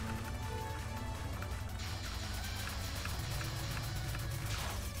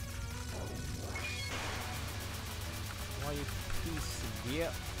 Well, you piece of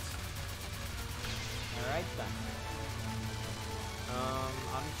shit. Alright then.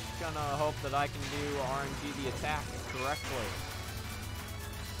 I'm just gonna hope that I can do RNG the attack correctly.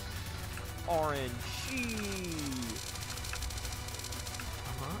 RNG!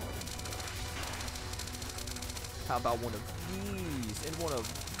 How about one of these and one of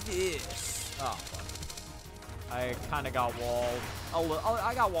this? Oh, fuck. I kind of got walled.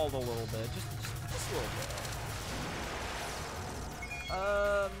 I got walled a little bit. Just a little bit.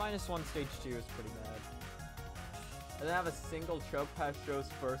 -1 stage 2 is pretty bad. I didn't have a single choke past Joe's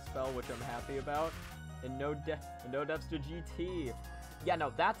first spell, which I'm happy about. And no deaths to GT. Yeah, no,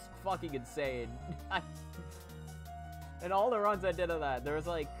 that's fucking insane. And all the runs I did of that, there was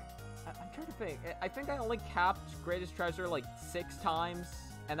like... I'm trying to think. I think I only capped Greatest Treasure like 6 times.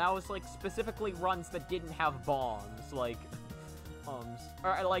 And that was like specifically runs that didn't have bombs. Like, or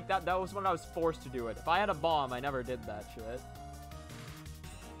like that was when I was forced to do it. If I had a bomb, I never did that shit.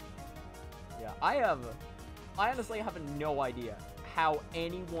 Yeah, I honestly have no idea how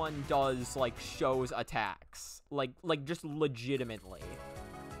anyone does, like, shows attacks. Like, just legitimately.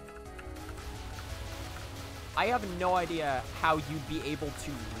 I have no idea how you'd be able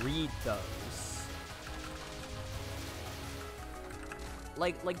to read those.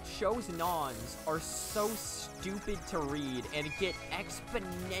 Like Sho's nons are so stupid to read and get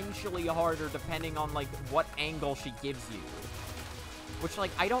exponentially harder depending on, like, what angle she gives you. Which,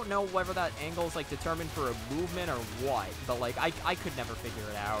 like, I don't know whether that angle is, like, determined for a movement or what, but, like, I could never figure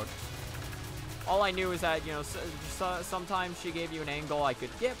it out. All I knew is that, you know, sometimes she gave you an angle I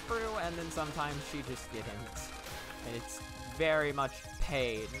could get through, and then sometimes she just didn't. And it's very much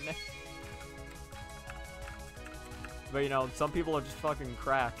pain. But, you know, some people are just fucking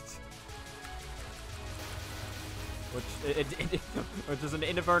cracked. Which is an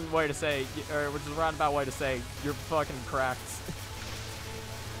inadvertent way to say, or which is a roundabout way to say, you're fucking cracked.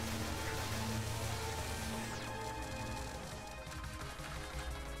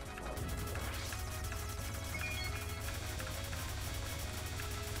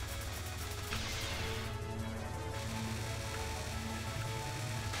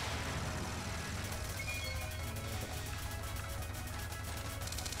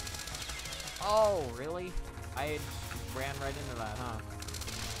 Oh, really? I ran right into that, huh?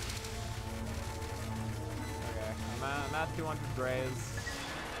 Okay, I'm at 200 grays.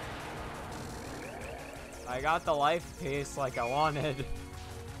 I got the life piece like I wanted.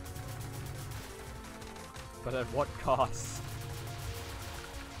 But at what cost?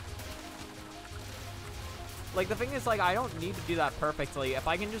 Like, the thing is, like, I don't need to do that perfectly. If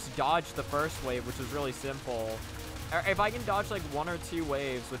I can just dodge the first wave, which is really simple, or if I can dodge, like, 1 or 2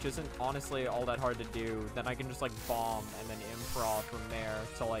 waves, which isn't honestly all that hard to do, then I can just, like, bomb and then improv from there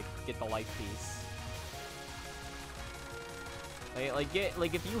to, like, get the life piece. Like,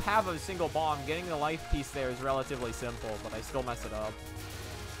 if you have a single bomb, getting the life piece there is relatively simple, but I still mess it up.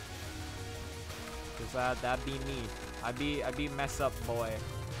 Cause that'd be me. I'd be mess up boy.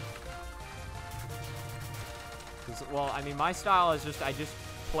 Cause, well, I mean, my style is just, I just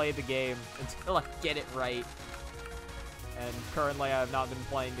play the game until I get it right. And currently I have not been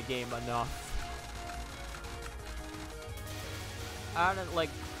playing the game enough. I don't, like,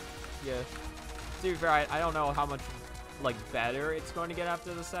 yeah. To be fair, I don't know how much, like, better it's going to get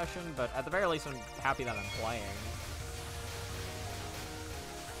after the session, but at the very least I'm happy that I'm playing.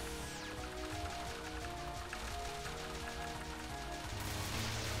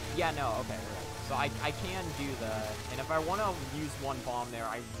 Yeah, no, okay, right. So I can do that, and if I want to use one bomb there,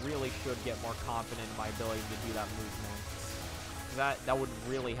 I really should get more confident in my ability to do that movement. That would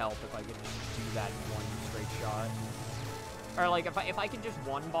really help if I could just do that in one straight shot. Or, like, if I could just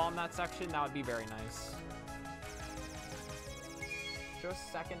one bomb that section, that would be very nice. Joe's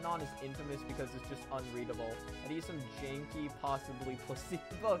second non is infamous because it's just unreadable. I'd use some janky, possibly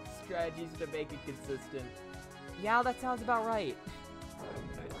placebo strategies to make it consistent. Yeah, that sounds about right.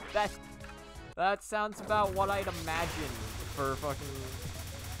 That sounds about what I'd imagine for fucking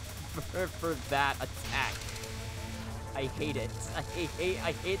for that attack. I hate it. I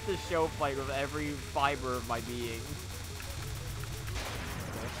hate the show fight with every fiber of my being.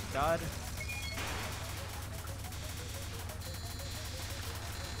 Oh God.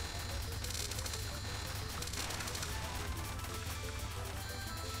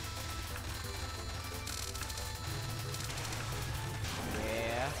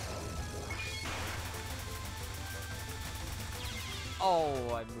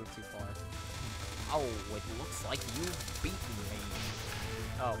 Oh, I moved too far. Oh, it looks like you've beaten me.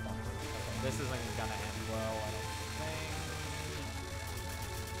 Oh, okay. This isn't gonna end well, I don't think.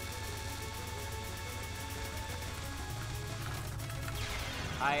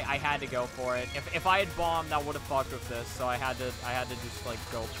 I had to go for it. If I had bombed, that would have fucked with this, so I had to just, like,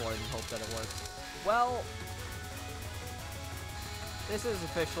 go for it and hope that it works. Well, this is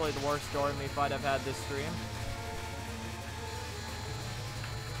officially the worst Dormy fight I've had this stream.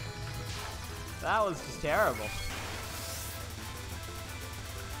 That was just terrible.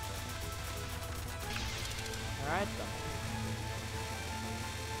 Alright then.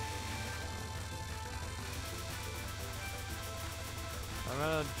 I'm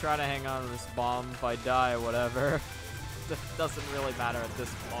gonna try to hang on to this bomb. If I die, whatever. It doesn't really matter at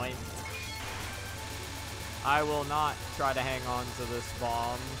this point. I will not try to hang on to this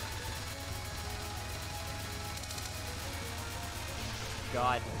bomb.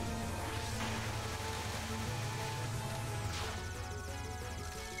 God.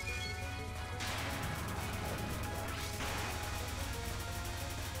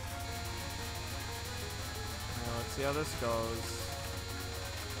 Let's see how this goes.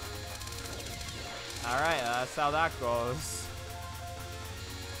 Alright, that's how that goes.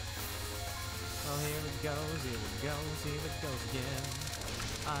 Oh, here it goes, here it goes, here it goes again.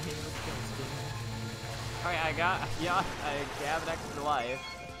 Ah, here it goes again. Alright, I have an extra life.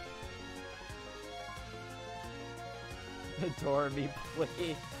 Adore me,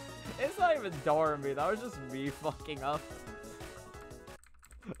 please. It's not even adore me, that was just me fucking up.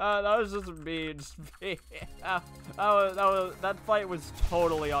 That was just me, that fight was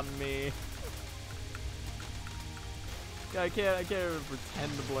totally on me. Yeah, I can't even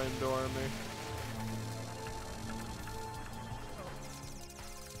pretend to blame Dormy.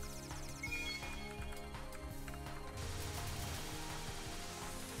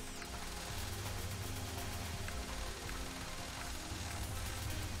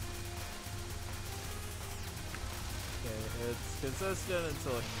 Okay, it's consistent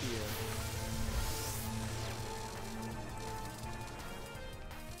until here.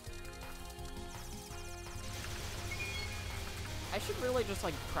 I should really just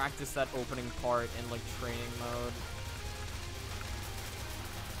like practice that opening part in like training mode.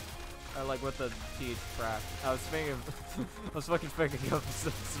 Or like with the TH track. I was thinking of I was fucking thinking of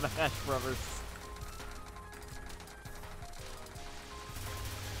Smash Brothers.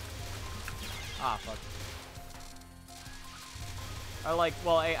 Ah, fuck. Or like,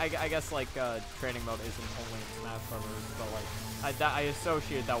 well, I guess like training mode isn't only in Smash Brothers, but like I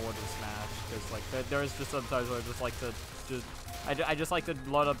associate that word with Smash because like there's just sometimes where I just like to I just like to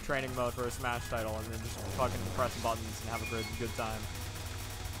load up training mode for a Smash title and then just fucking press buttons and have a good time.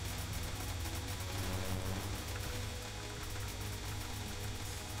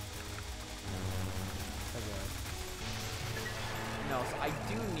 Okay. No, so I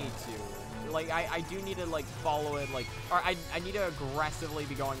do need to. Like, I do need to, like, follow it, like, or I need to aggressively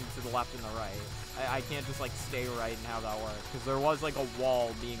be going to the left and the right. I can't just, like, stay right and have that work. Because there was, like, a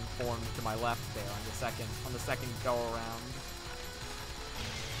wall being formed to my left there on the second go-around.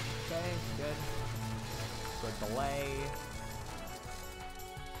 Okay, good. Good delay.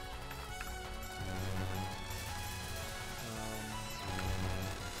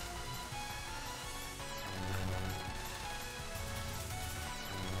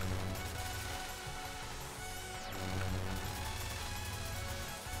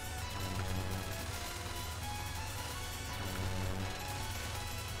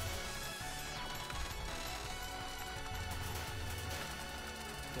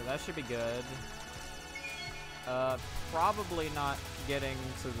 That should be good. Probably not getting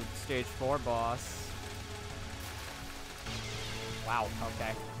to the stage 4 boss. Wow,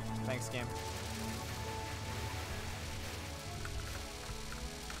 okay. Thanks, game.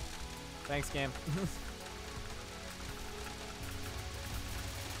 Thanks, game.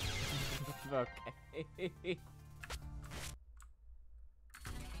 Okay.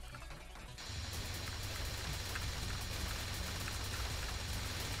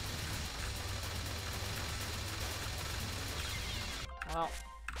 Well.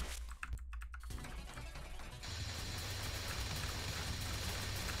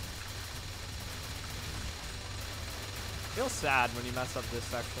 Feels sad when you mess up this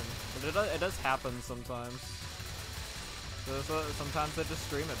section, but it does happen sometimes. So sometimes I just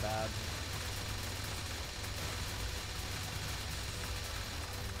stream it bad.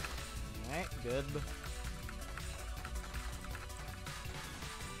 Alright, good.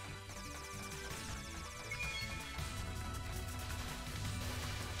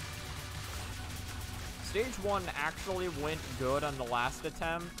 Stage 1 actually went good on the last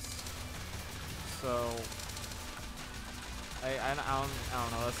attempt, so I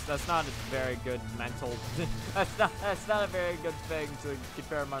don't know. That's not a very good mental. that's not a very good thing to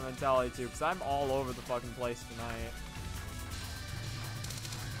compare my mentality to, because I'm all over the fucking place tonight.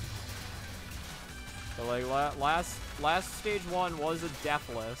 So like last stage 1 was a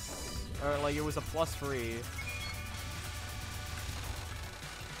deathless, or like it was a +3.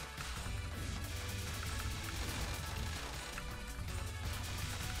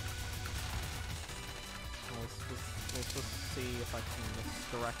 Let's just see if I can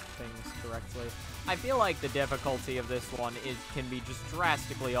misdirect things correctly. I feel like the difficulty of this one can be just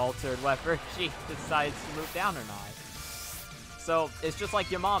drastically altered whether she decides to move down or not. So it's just like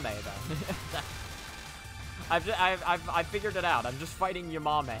Yamame then. I've figured it out. I'm just fighting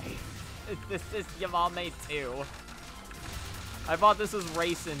Yamame. This is Yamame 2. I thought this was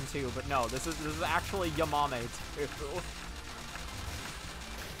Racing 2, but no, this is actually Yamame 2.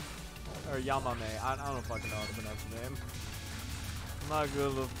 Or Yamame. I don't fucking know how to pronounce the name. I'm not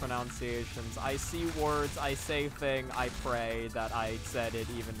good with pronunciations. I see words, I say thing, I pray that I said it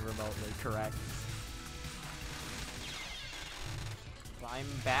even remotely correct. I'm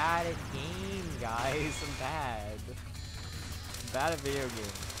bad at game, guys. I'm bad. I'm bad at video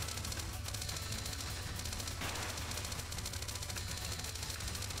games.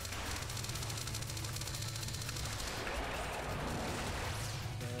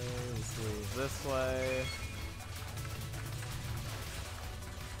 this way.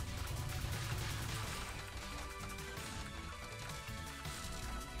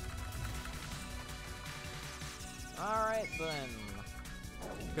 Alright then.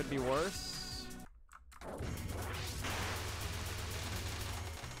 Could be worse.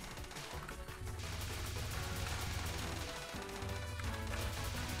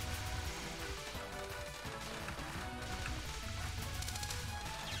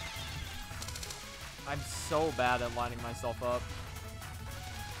 I'm so bad at lining myself up.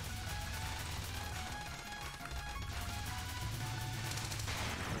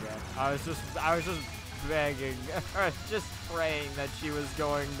 Okay. I was just begging, or just praying that she was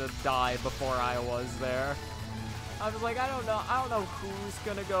going to die before I was there. I was like, I don't know who's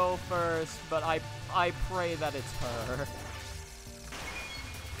gonna go first, but I pray that it's her.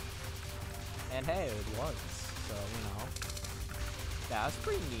 And hey, it was, so, you know, that's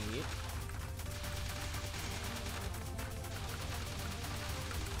pretty neat.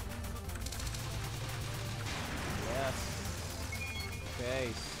 Yes. Okay,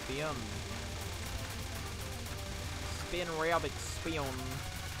 spin. Spin, rabbit, spin.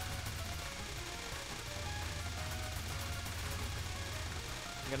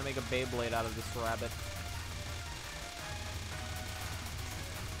 I'm gonna make a Beyblade out of this rabbit.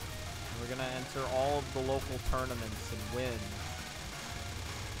 We're gonna enter all of the local tournaments and win.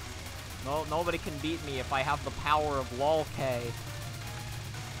 No, nobody can beat me if I have the power of LOL-K.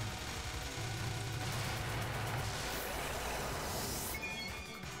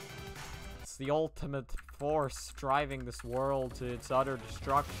 It's the ultimate force driving this world to its utter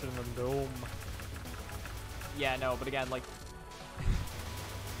destruction and doom. Yeah, no, but again, like...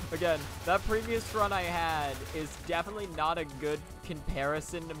 Again, that previous run I had is definitely not a good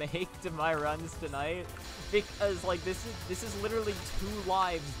comparison to make to my runs tonight, because like this is literally 2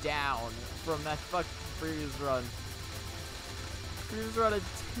 lives down from that fucking previous run. Previous run had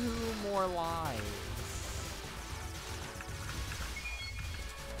 2 more lives.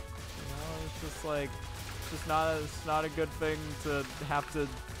 You know, it's just like it's not a good thing to have to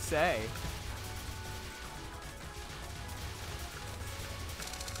say.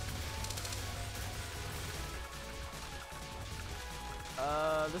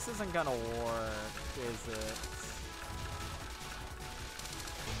 This isn't gonna work, is it?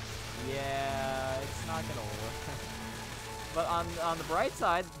 Yeah, it's not gonna work. But on the bright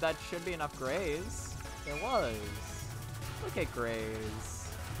side, that should be enough grays. It was. Look at grays.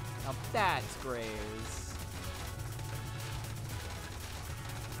 Now that's grays.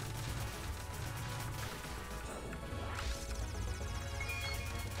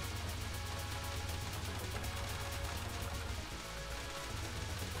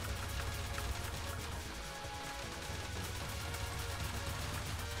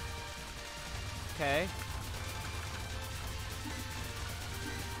 Okay.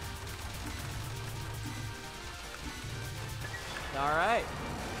 Alright.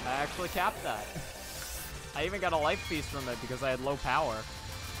 I actually capped that. I even got a life piece from it because I had low power.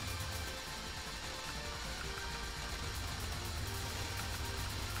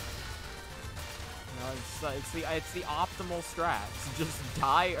 No, it's the optimal strats. Just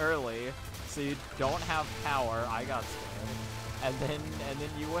die early so you don't have power. I got scared. And then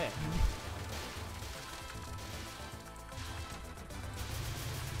you win.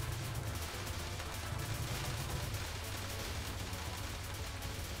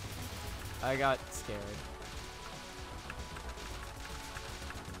 I got scared.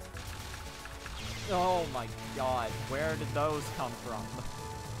 Oh my god, where did those come from?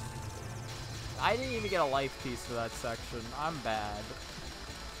 I didn't even get a life piece for that section. I'm bad.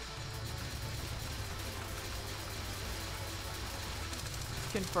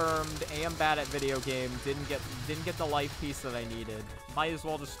 Confirmed, am bad at video games, didn't get the life piece that I needed. Might as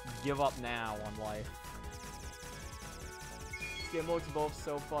well just give up now on life. Game looks both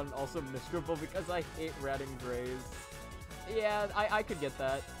so fun, also miserable because I hate red and grays. Yeah, I could get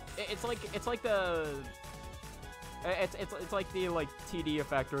that. It's like the TD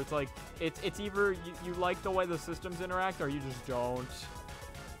effect, or it's either you like the way the systems interact or you just don't.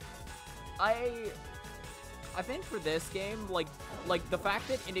 I think for this game, like the fact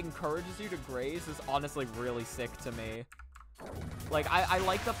that it encourages you to graze is honestly really sick to me. Like I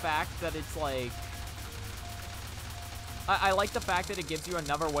like the fact that it's like. I like the fact that it gives you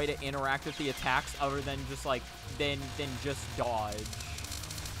another way to interact with the attacks other than just like than just dodge.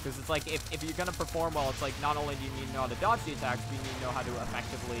 Because it's like if you're gonna perform well, it's like not only do you need to know how to dodge the attacks, but you need to know how to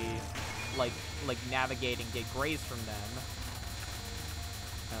effectively like navigate and get graze from them.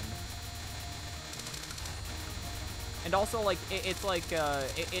 And also like it is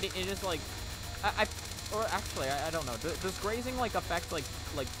like Or actually, I don't know. Does grazing, like, affect, like,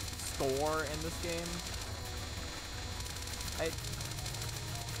 score in this game?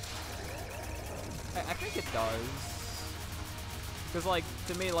 I think it does. Because, like,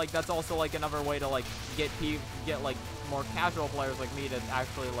 to me, like, that's also, like, another way to, like, get, like, more casual players like me to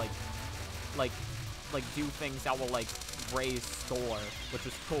actually, like, do things that will, like, raise score, which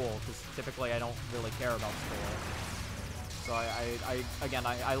is cool, because typically I don't really care about score. So again,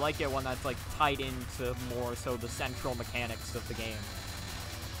 I like it when that's, like, tied into more so the central mechanics of the game.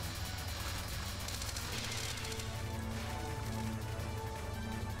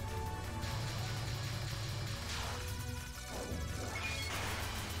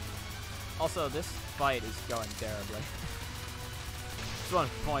 Also, this fight is going terribly. Just want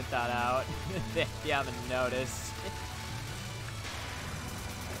to point that out, if you haven't noticed.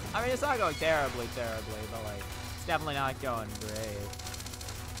 I mean, it's not going terribly, but, like, it's definitely not going great.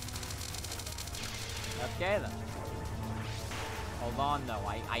 Okay, then. Hold on, though.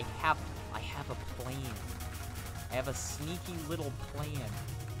 I have a plan. I have a sneaky little plan.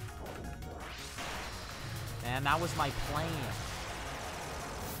 Man, that was my plan.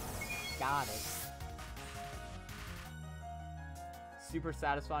 Got it. Super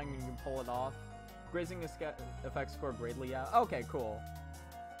satisfying when you can pull it off. Grazing effects score greatly, yeah. Okay, cool.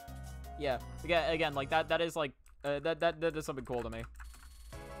 Yeah, again, like, that is, like, that is something cool to me.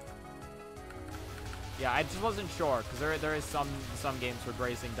 Yeah, I just wasn't sure, because there is some games where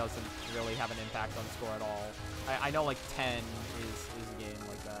grazing doesn't really have an impact on score at all. I know, like, 10 is a game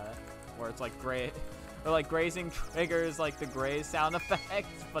like that, where it's, like, great. Or, like, grazing triggers, like, the graze sound effect,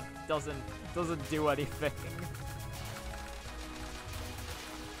 but doesn't do anything.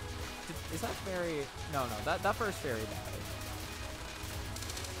 Is that fairy? No, that first fairy died.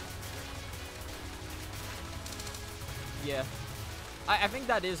 Yeah. I think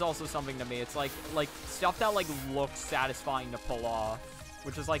that is also something to me. It's, like, stuff that, like, looks satisfying to pull off,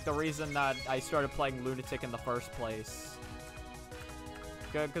 which is, like, the reason that I started playing Lunatic in the first place.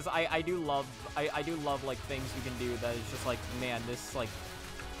 Because I do love, like, things you can do that is just like, man, this, like,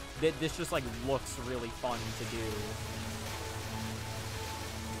 this just, like, looks really fun to do.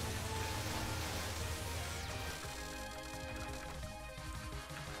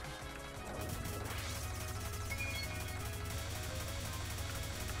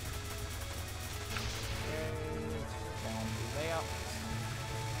 Okay, layout.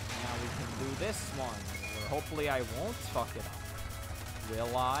 Now we can do this one, where hopefully I won't fuck it up.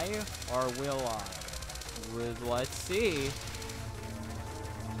 Will I? Or will I? Let's see.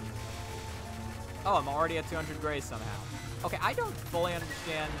 Oh, I'm already at 200 graze somehow. Okay, I don't fully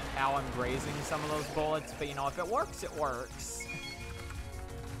understand how I'm grazing some of those bullets, but, you know, if it works, it works.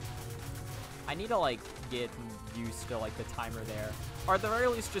 I need to, like, get used to, like, the timer there. Or at the very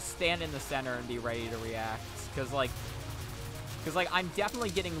least, just stand in the center and be ready to react. Because, like, I'm definitely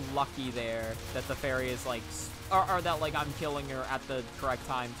getting lucky there that the fairy is, like, or that, like, I'm killing her at the correct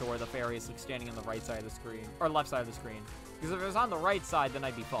time to where the fairy is, like, standing on the right side of the screen. Or left side of the screen. Because if it was on the right side, then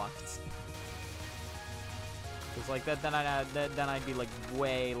I'd be fucked. Because, like, then I'd be, like,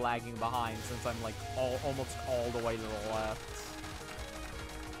 way lagging behind since I'm, like, almost all the way to the left.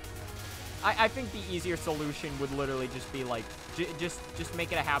 I think the easier solution would literally just be, like, just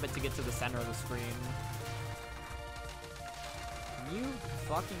make it a habit to get to the center of the screen. Can you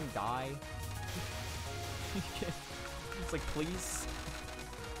fucking die? It's like, please.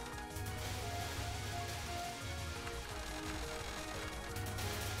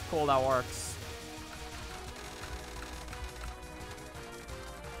 Cool, that works.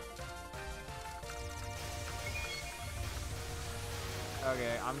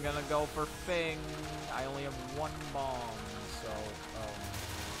 Okay, I'm gonna go for Fing. I only have one bomb, so,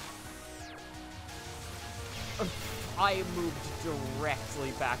 I moved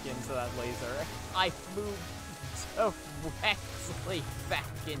directly back into that laser. I moved directly back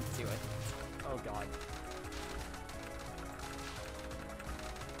into it. Oh, God.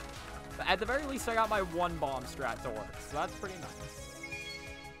 But at the very least, I got my one bomb strat to work, so that's pretty nice.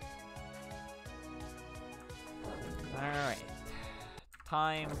 Alright.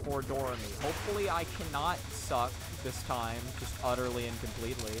 Time for Dorami. Hopefully I cannot suck this time, just utterly and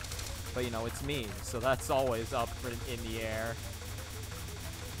completely. But, you know, it's me, so that's always up in the air.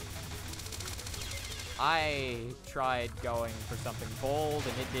 I tried going for something bold,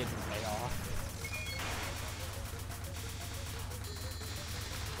 and it didn't pay off.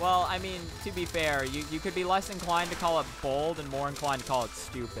 Well, I mean, to be fair, you could be less inclined to call it bold and more inclined to call it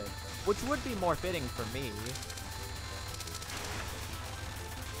stupid. Which would be more fitting for me.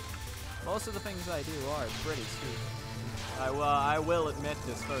 Most of the things I do are pretty stupid. I will admit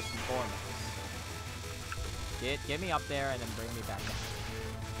this first and foremost. Get me up there and then bring me back down.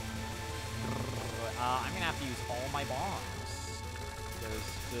 I'm gonna have to use all my bombs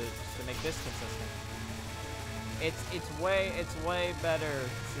just to make this consistent. It's way better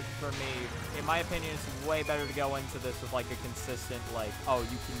for me. In my opinion, it's way better to go into this with like a consistent, like, oh,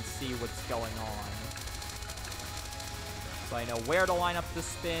 you can see what's going on. So I know where to line up the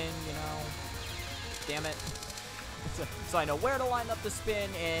spin, you know. Damn it. So I know where to line up the spin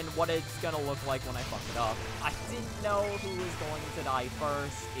and what it's gonna look like when I fuck it up. I didn't know who was going to die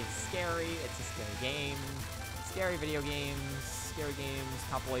first. It's scary. It's a scary game. Scary video games. Scary games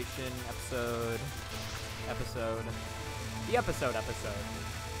compilation episode. The episode.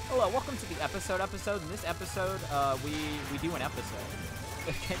 Hello, welcome to the episode. In this episode, we do an episode.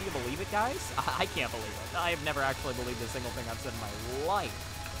 Can you believe it, guys? I can't believe it. I have never actually believed a single thing I've said in my life.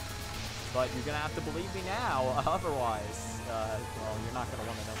 But you're gonna have to believe me now, otherwise, well, you're not gonna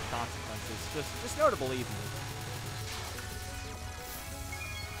want to know the consequences. Just know to believe me.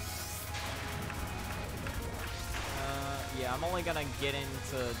 Yeah, I'm only gonna get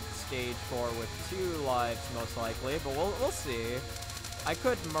into stage 4 with 2 lives, most likely, but we'll see. I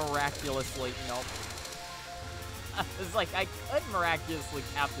could miraculously, nope. It's like, I could miraculously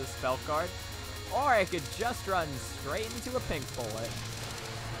cap this spell card, or I could just run straight into a pink bullet.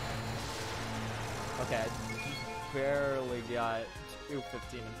 Okay, I barely got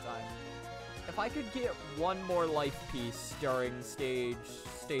Touhou15 in time. If I could get one more life piece during stage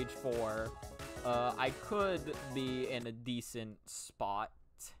 4, I could be in a decent spot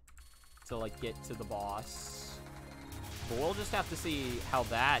to, like, get to the boss. But we'll just have to see how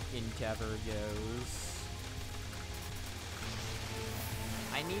that endeavor goes.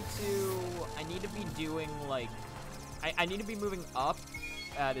 I need to be doing, like, I need to be moving up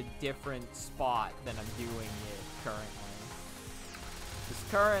at a different spot than I'm doing it currently. Because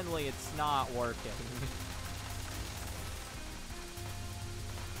currently it's not working.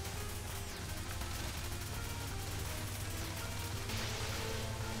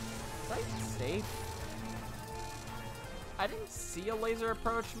 Is that safe? I didn't see a laser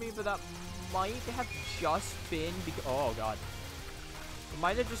approach me, but that might have just been because, oh god. It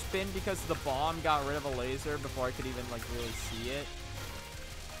might have just been because the bomb got rid of a laser before I could even, like, really see it.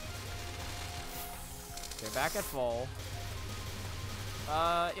 Okay, back at full.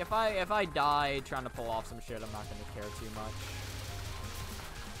 If I die trying to pull off some shit, I'm not gonna care too much.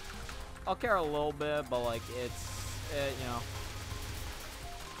 I'll care a little bit, but, like, it's, you know.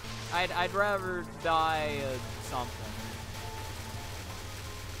 I'd rather die something.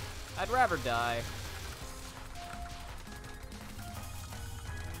 I'd rather die.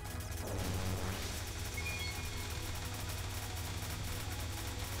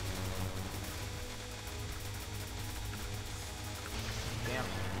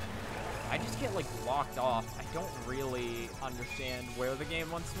 I just get, like, locked off. I don't really understand where the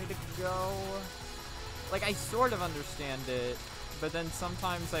game wants me to go. Like, I sort of understand it, but then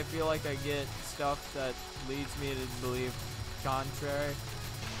sometimes I feel like I get stuff that leads me to believe contrary.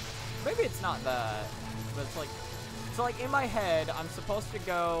 Maybe it's not that, but it's like, so, like, in my head, I'm supposed to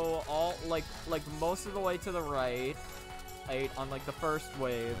go all, like most of the way to the right, on, like, the first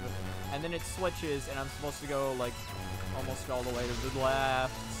wave, and then it switches, and I'm supposed to go, like, almost all the way to the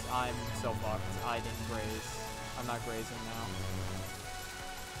left. I'm so fucked. I didn't graze. I'm not grazing now.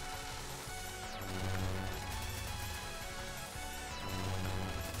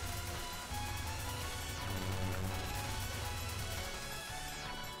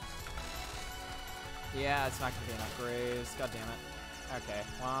 Yeah, it's not gonna be enough graze. God damn it. Okay,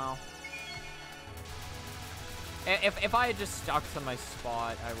 well. If I had just stuck to my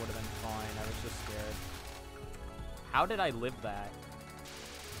spot, I would have been fine. I was just scared. How did I live that?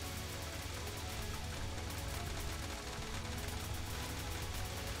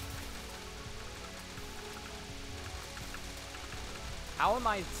 How am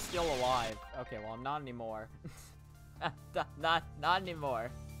I still alive? Okay, well, I'm not anymore. not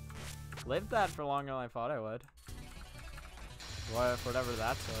anymore. Lived that for longer than I thought I would. Whatever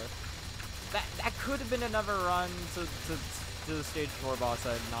that's worth. That could have been another run to the stage 4 boss.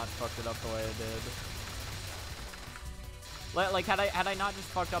 I had not fucked it up the way I did. Like, had I not just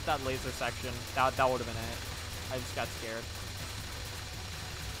fucked up that laser section, that would have been it. I just got scared.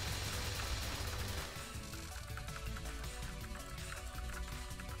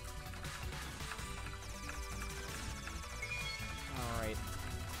 Alright.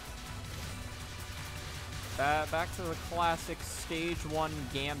 Back to the classic stage 1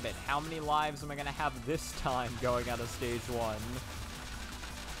 gambit. How many lives am I gonna have this time going out of stage 1?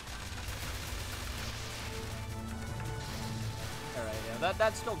 Alright, yeah.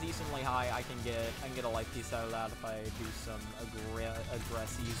 that's still decently high. I can get a life piece out of that if I do some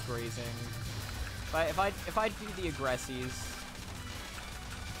aggressies grazing. If I do the aggressies,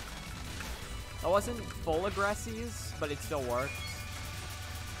 that wasn't full aggressies, but it still worked.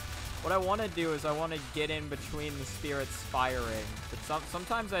 What I want to do is I want to get in between the spirits firing, but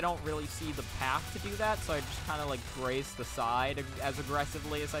sometimes I don't really see the path to do that, so I just kind of like graze the side as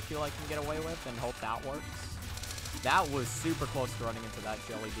aggressively as I feel I can get away with and hope that works. That was super close to running into that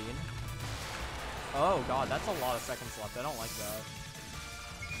jelly bean. Oh god, that's a lot of seconds left. I don't like that.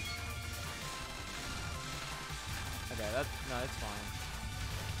 Okay, no, it's fine.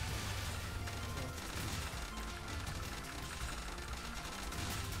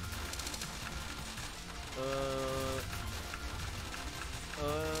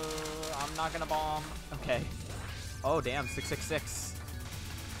 I'm not gonna bomb. Okay. Oh, damn, 666.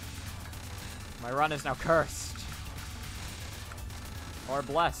 My run is now cursed. Or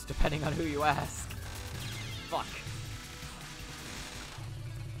blessed, depending on who you ask. Fuck.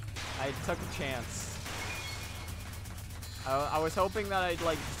 I took a chance. I was hoping that I'd,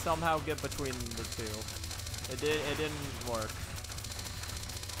 like, somehow get between the two. It didn't work.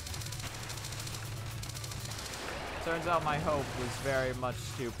 Turns out my hope was very much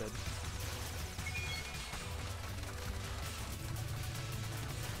stupid.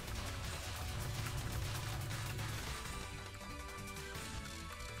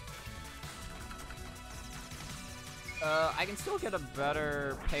 I can still get a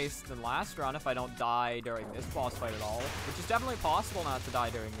better pace than last run if I don't die during this boss fight at all, which is definitely possible not to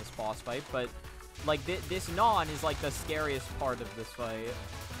die during this boss fight, but like this non is like the scariest part of this fight.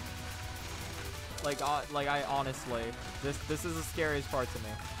 Like I honestly, this is the scariest part to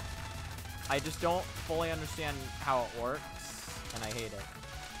me. I just don't fully understand how it works, and I hate it.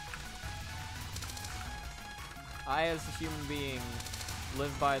 I, as a human being,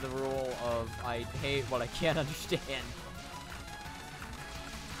 live by the rule of I hate what I can't understand.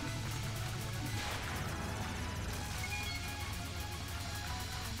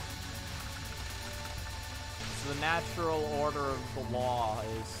 The natural order of the law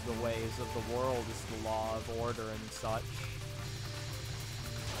is the ways of the world is the law of order and such.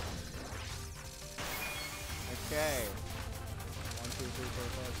 Okay. 1, 2, 3, 4,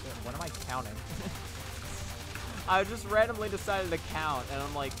 5, 6. What am I counting? I just randomly decided to count, and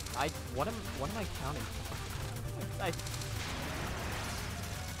I'm like, what am I counting for?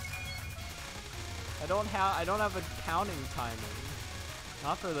 I don't have a counting timing.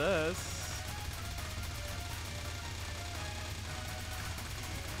 Not for this.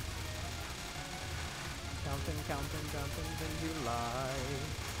 Counting in July.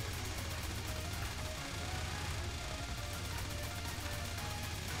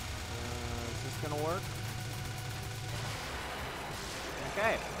 Is this gonna work?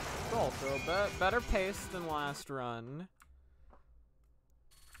 Okay, cool. So better pace than last run.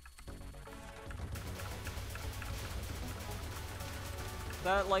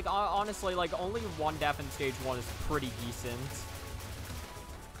 That, like, honestly, like, only one death in stage 1 is pretty decent.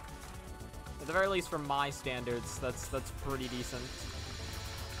 At the very least, from my standards, that's pretty decent.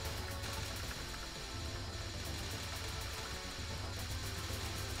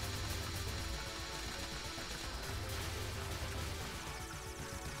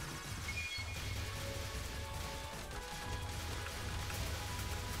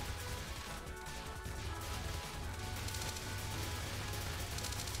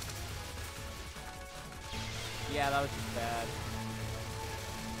 Yeah, that was just bad.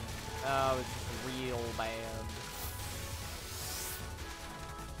 Oh, it's just real bad.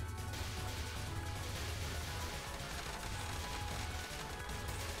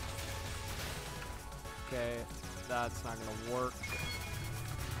 Okay, that's not gonna work.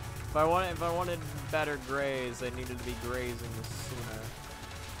 If I wanted better graze, I needed to be grazing sooner.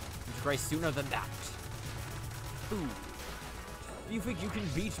 Graze sooner than that. Ooh. If you think you can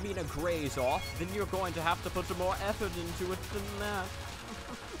beat me in a graze off, then you're going to have to put some more effort into it than that.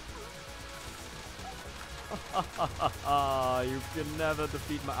 You can never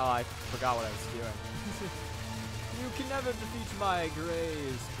defeat my... Oh, I forgot what I was doing. You can never defeat my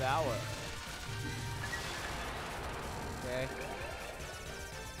graze power. Okay.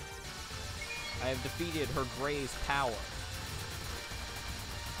 I have defeated her graze power.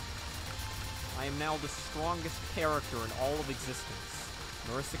 I am now the strongest character in all of existence.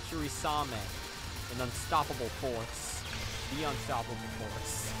 Marisa Kurisame, an unstoppable force. The unstoppable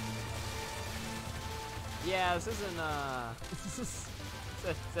force. Yeah, this isn't, this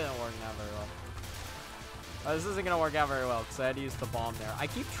didn't work out very well. This isn't gonna work out very well, because I had to use the bomb there. I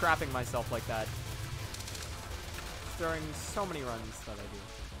keep trapping myself like that.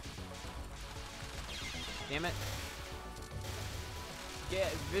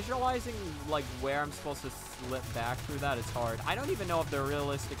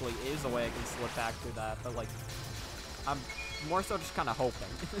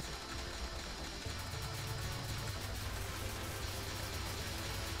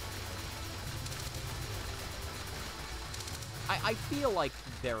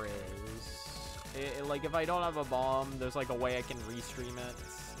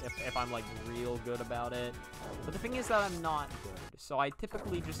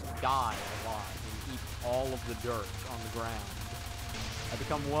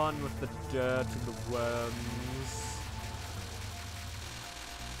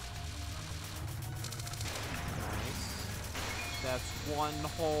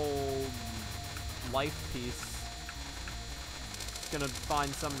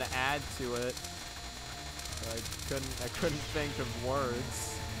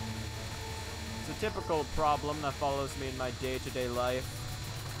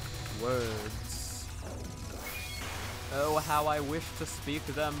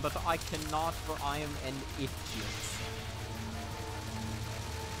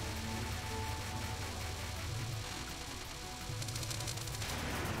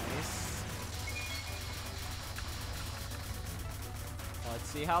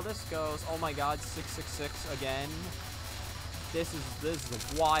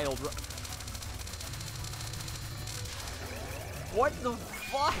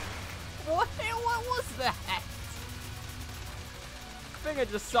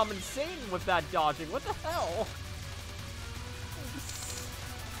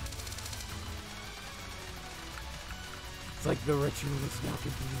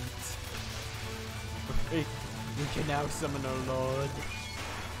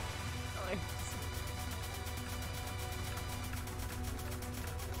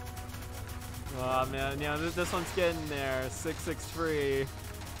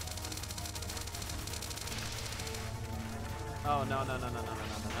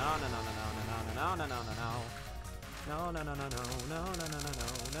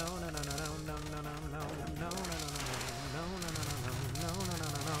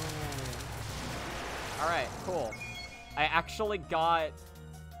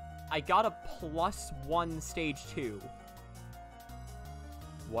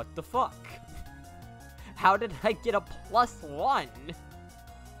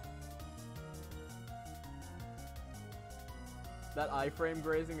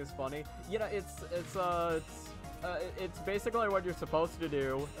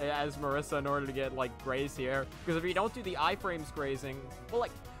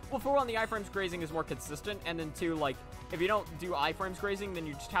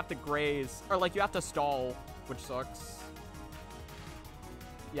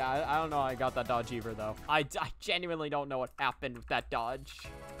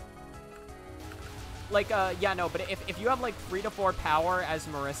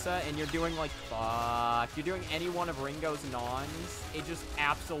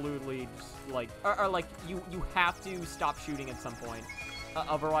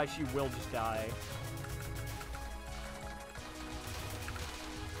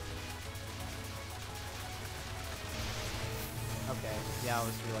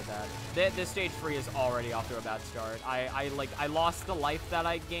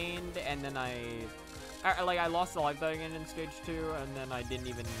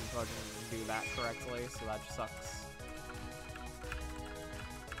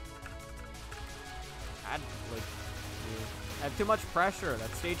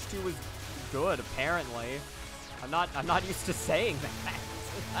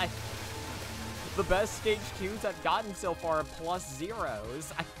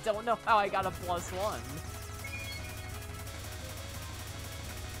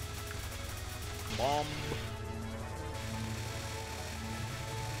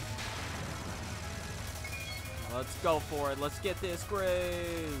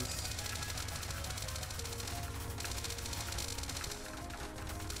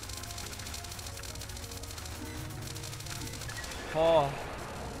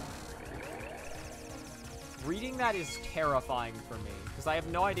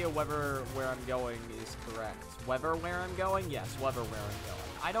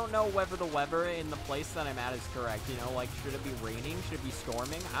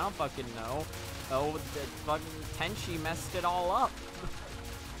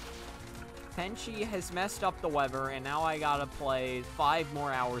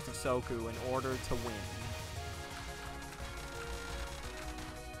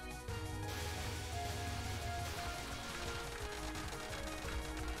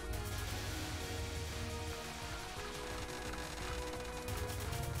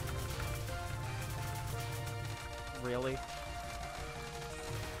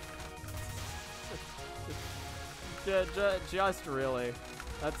 Just really.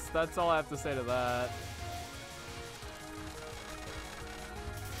 That's all I have to say to that.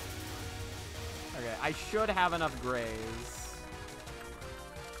 Okay, I should have enough grays.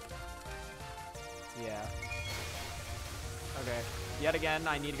 Yeah. Okay. Yet again,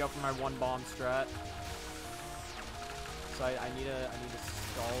 I need to go for my one bomb strat. So I need to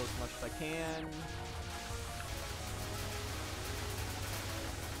stall as much as I can.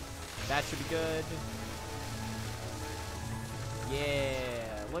 That should be good.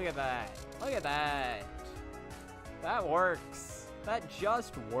 Yeah, look at that. Look at that. That works. That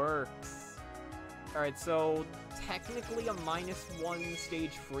just works. Alright, so technically a -1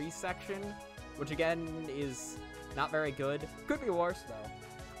 stage free section, which again is not very good. Could be worse though.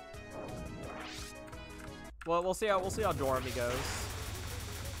 Well, we'll see how Dormy goes.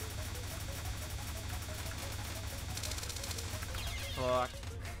 Fuck.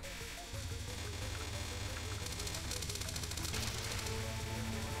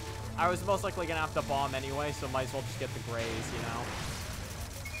 I was most likely gonna have to bomb anyway, so might as well just get the grays, you know?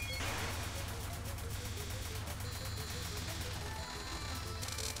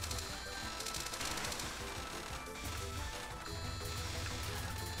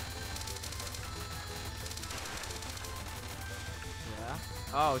 Yeah?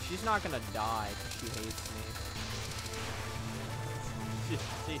 Oh, she's not gonna die because she hates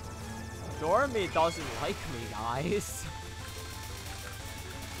me. Dormy doesn't like me, guys.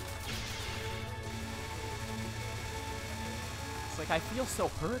 Like, I feel so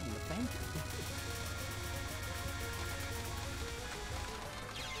hurt and offended.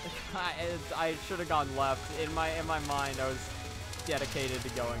 I should have gone left. In my mind, I was dedicated to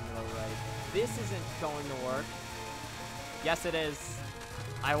going to the right. This isn't going to work. Yes, it is.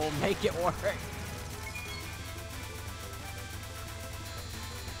 I will make it work.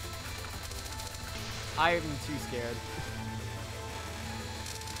 I'm too scared.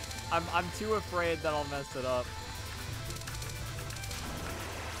 I'm too afraid that I'll mess it up.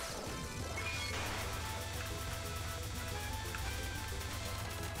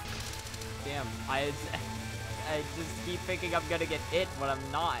 Damn, I just keep thinking I'm gonna get hit when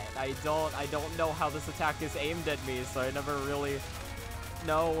I'm not. I don't know how this attack is aimed at me, so I never really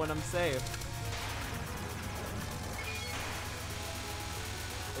know when I'm safe.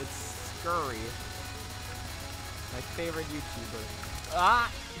 It's Scurry, my favorite YouTuber.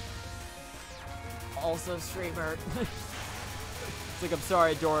 Ah! Also streamer. It's like, I'm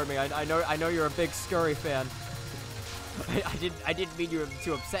sorry, Dormy. I know you're a big Scurry fan. I didn't mean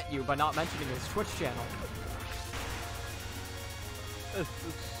to upset you by not mentioning his Twitch channel.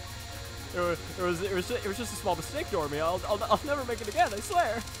 It was just a small mistake, Dormy. I'll never make it again. I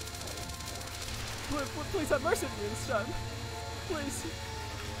swear. Please have mercy on me this time. Please.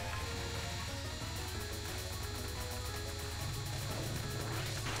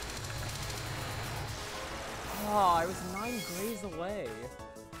 Oh, I was 9 grays away.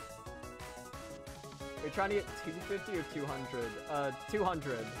 Are you trying to get 250 or 200?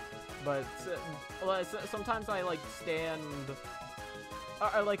 200. But sometimes I like stand.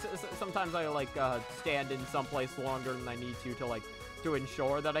 Sometimes I like stand in some place longer than I need to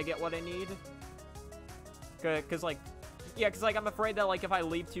ensure that I get what I need. Cause like I'm afraid that like if I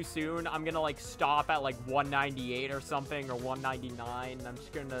leave too soon, I'm gonna like stop at like 198 or something, or 199. And I'm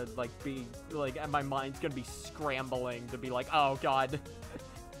just gonna like be like, and my mind's gonna be scrambling to be like, oh god.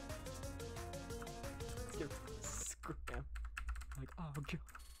 Scram. Like, oh god.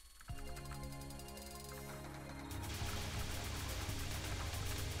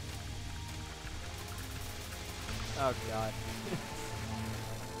 Oh god.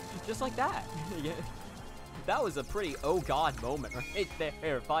 Just like that. That was a pretty oh god moment right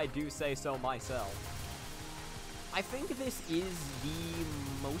there, if I do say so myself. I think this is the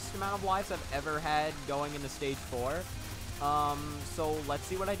most amount of lives I've ever had going into stage 4. So let's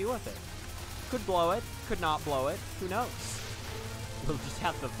see what I do with it. Could blow it, could not blow it, who knows? We'll just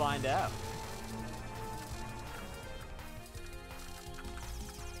have to find out.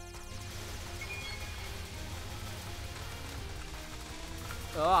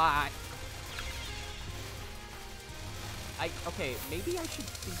 Okay, maybe I should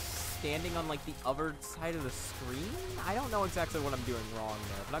be standing on, like, the other side of the screen? I don't know exactly what I'm doing wrong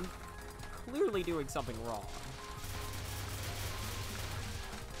there, but I'm clearly doing something wrong.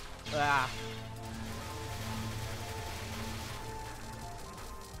 Ah.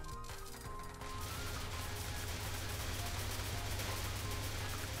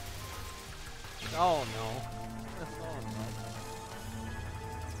 Oh, no. Oh, no.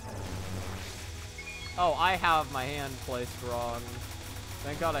 Oh, I have my hand placed wrong.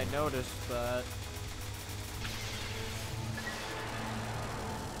 Thank God I noticed that.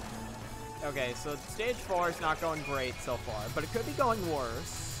 Okay, so stage 4 is not going great so far, but it could be going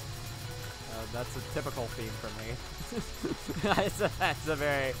worse. That's a typical theme for me. It's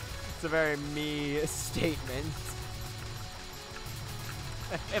a very me statement.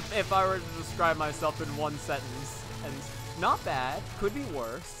 If I were to describe myself in one sentence, and not bad, could be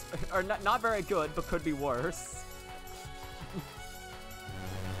worse, or not very good, but could be worse.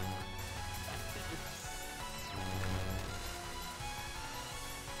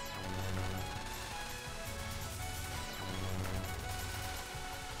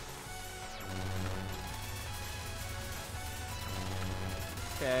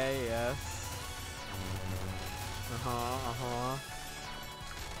 Okay, yes.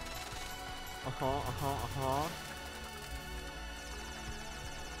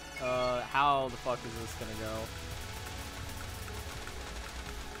 How the fuck is this gonna go?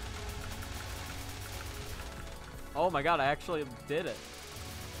 Oh my god, I actually did it.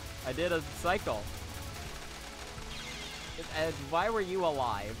 I did a cycle. And why were you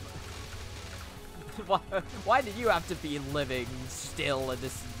alive? Why did you have to be living still in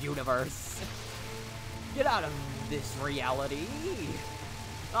this universe? Get out of this reality.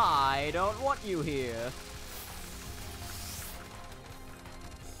 I don't want you here.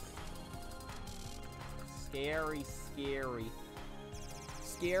 Scary, scary.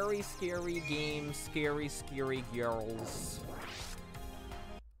 Scary, scary game, scary, scary girls.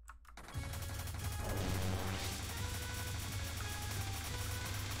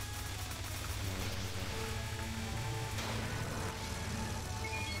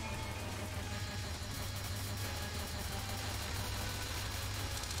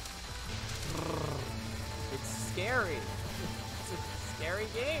 It's scary. It's a scary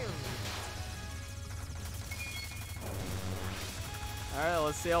game. Alright,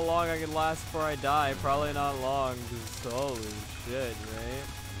 let's see how long I can last before I die. Probably not long, because holy shit, right?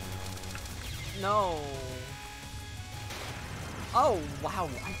 No. Oh, wow.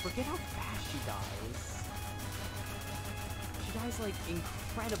 I forget how fast she dies. She dies, like,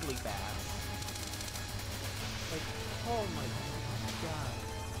 incredibly fast. Like, oh my god.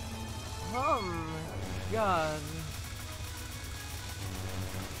 Oh my god.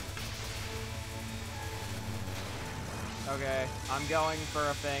 Okay, I'm going for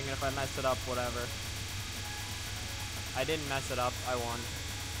a thing, and if I mess it up, whatever. I didn't mess it up. I won.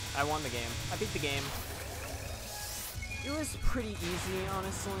 I won the game. I beat the game. It was pretty easy,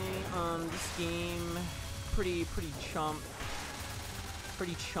 honestly. This game, pretty chump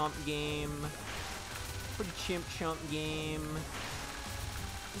game. Pretty chump game.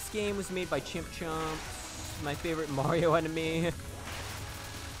 This game was made by Chimp Chumps, my favorite Mario enemy.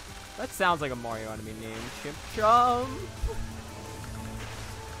 That sounds like a Mario enemy name. Chimp Chump.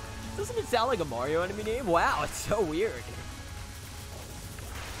 Doesn't it sound like a Mario enemy name? Wow, it's so weird.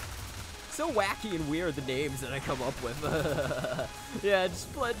 So wacky and weird, the names that I come up with. Yeah,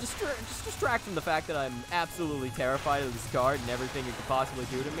 just distract from the fact that I'm absolutely terrified of this card and everything it could possibly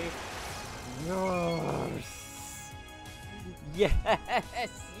do to me. Yes! Yes!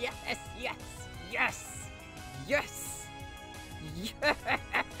 Yes! Yes! Yes! Yes!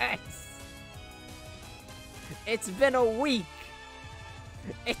 Yes! It's been a week!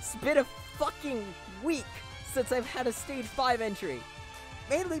 It's been a fucking week since I've had a stage 5 entry.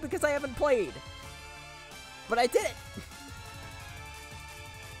 Mainly because I haven't played. But I did it!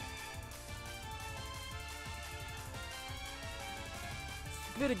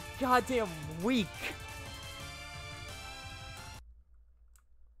 It's been a goddamn week.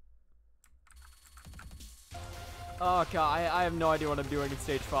 Oh god, I have no idea what I'm doing in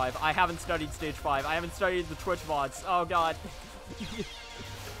stage 5. I haven't studied stage 5. I haven't studied the Twitch VODs. Oh god.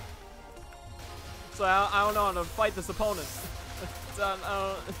 So I don't know how to fight this opponent.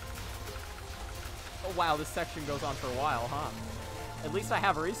 Oh wow, this section goes on for a while, huh? At least I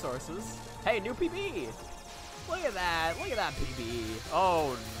have resources. Hey, new PB! Look at that PB.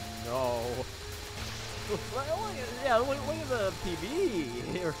 Oh no. Look at the PB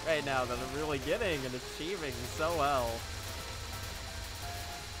right now that I'm really getting and achieving so well.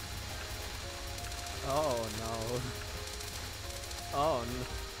 Oh no. Oh no.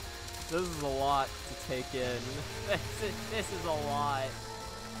 This is a lot to take in. This is a lot.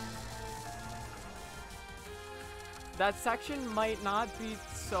 That section might not be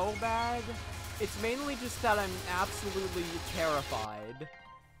so bad. It's mainly just that I'm absolutely terrified.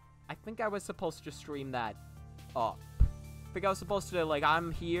 I think I was supposed to stream that up. I think I was supposed to, like,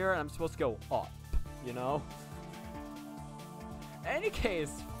 I'm here and I'm supposed to go up, you know? In any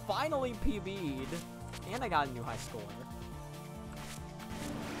case, finally PB'd, and I got a new high score.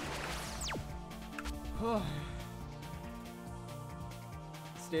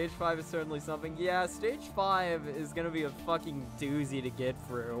 stage 5 is certainly something. Yeah, stage 5 is gonna be a fucking doozy to get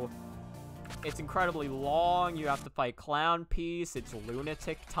through. It's incredibly long, you have to fight Clown Piece, it's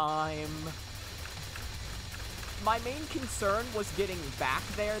lunatic time. My main concern was getting back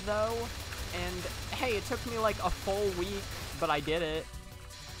there, though, and hey, it took me like a full week, but I did it.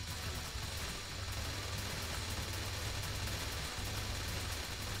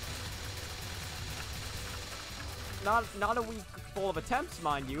 Not a week full of attempts,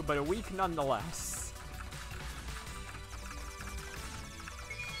 mind you, but a week nonetheless.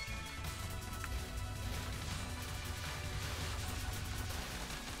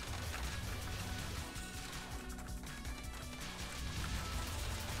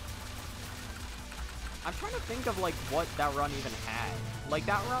 I'm trying to think of, like, what that run even had. Like,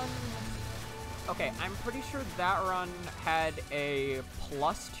 that run... Okay, I'm pretty sure that run had a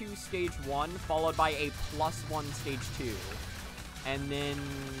 +2 stage 1, followed by a +1 stage 2. And then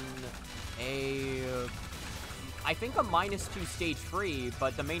I think a -2 stage 3,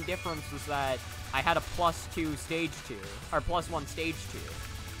 but the main difference was that I had a +2 stage 2, or +1 stage 2.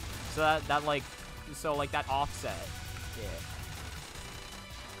 So that offset. Yeah.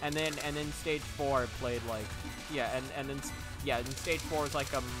 And then stage 4 played like, yeah, and then stage 4 is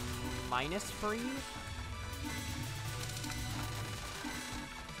like a -3?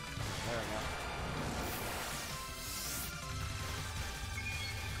 There we go.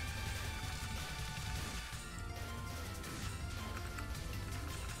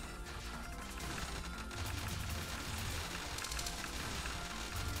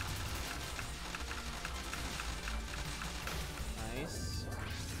 Nice.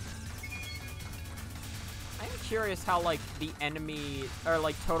 I'm curious how, like, the enemy, or,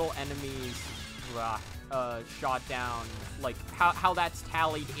 like, total enemies shot down, like, how that's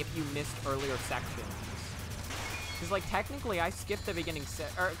tallied if you missed earlier sections. Because, like, technically, I skipped the beginning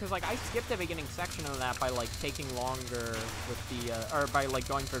I skipped the beginning section of that by, like, taking longer with the, or by, like,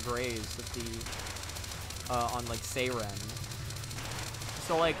 going for grays with the, on, like, Seiren.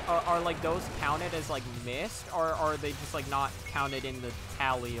 So, like, are like, those counted as, like, missed, or are they just, like, not counted in the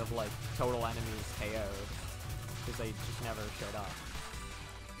tally of, like, total enemies KO'd? Because they just never showed up.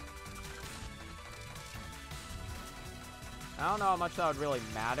 I don't know how much that would really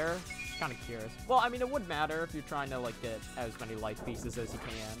matter. Just kind of curious. Well, I mean, it would matter if you're trying to, like, get as many life pieces as you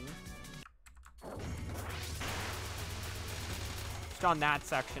can. Just on that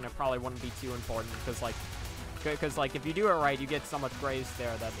section, it probably wouldn't be too important, because, like, if you do it right, you get so much grace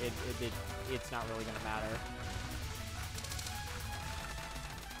there that it's not really gonna matter.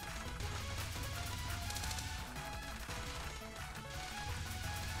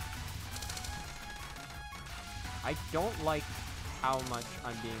 I don't like how much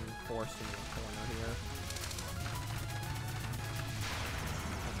I'm being forced into a corner here.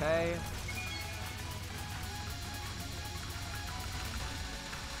 Okay.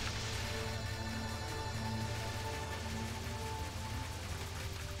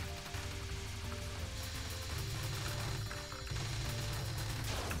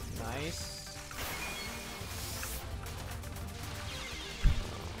 Nice.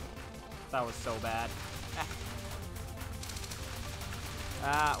 That was so bad.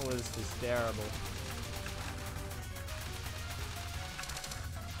 That was just terrible.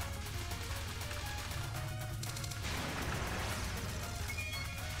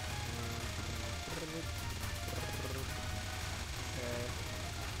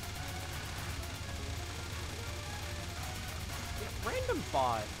 Random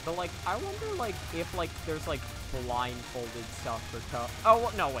thought, but like, I wonder like if like there's like blindfolded stuff for Touhou. Oh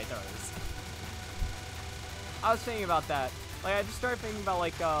well, no, wait, there is. I was thinking about that. Like, I just started thinking about,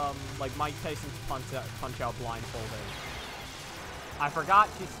 like Mike Tyson's Punch-Out blindfolded. I forgot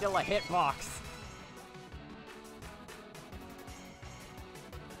she's still a hitbox.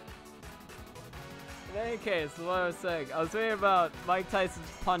 In any case, what I was saying, I was thinking about Mike Tyson's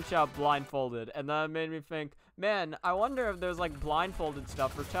Punch-Out blindfolded, and then it made me think, man, I wonder if there's, like, blindfolded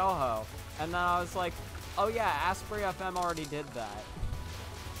stuff for Touhou. And then I was like, oh yeah, Asprey FM already did that.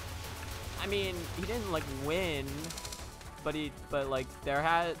 I mean, he didn't, like, win... But like there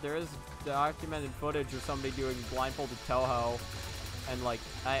is documented footage of somebody doing blindfolded Touhou, and like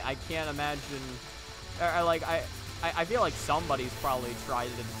I can't imagine, or like I feel like somebody's probably tried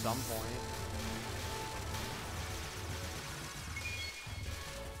it at some point.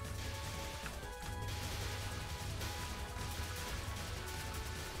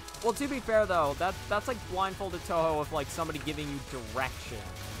 Well, to be fair though, that's like blindfolded Touhou with like somebody giving you directions.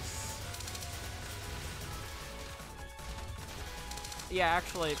 Yeah,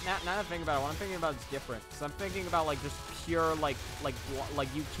 actually, now that I'm thinking about it, what I'm thinking about is different. So I'm thinking about, like, just pure, like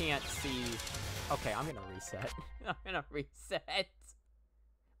you can't see... Okay, I'm gonna reset. I'm gonna reset. I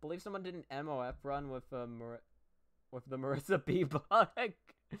believe someone did an MOF run with the Marissa B bug.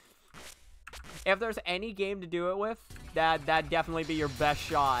 If there's any game to do it with, that'd definitely be your best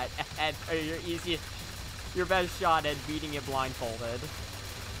shot at, or your best shot at beating it blindfolded.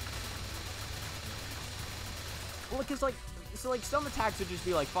 Well, because, like, so, like, some attacks would just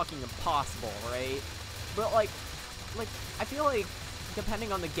be, like, fucking impossible, right? But, like, I feel like,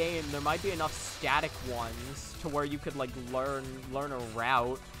 depending on the game, there might be enough static ones to where you could, like, learn a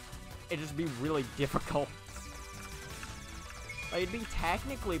route. It'd just be really difficult. Like, it'd be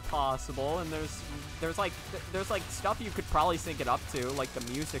technically possible, and there's like stuff you could probably sync it up to, like the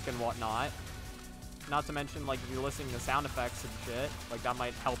music and whatnot. Not to mention, like, if you're listening to sound effects and shit, like, that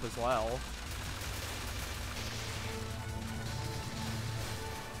might help as well.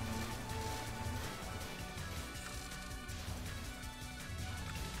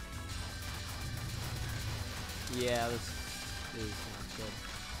 Yeah, this is not good.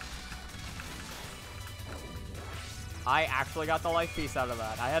 I actually got the life piece out of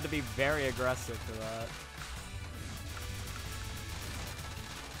that. I had to be very aggressive for that.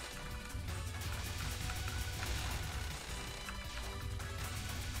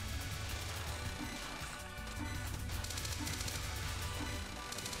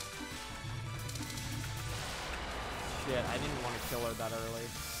 Shit, I didn't want to kill her that early.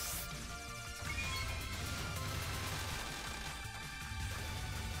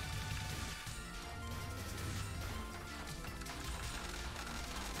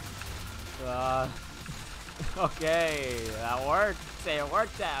 Okay, that worked. It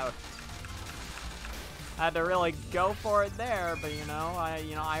worked out. I had to really go for it there, but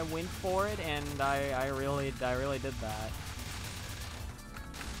I went for it, and I really did that.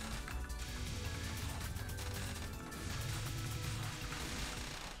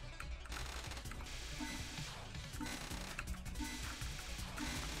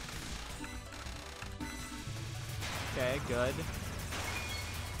 Okay, good.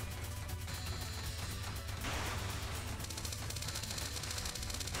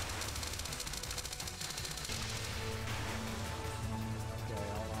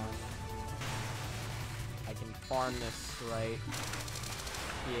 Farm this right.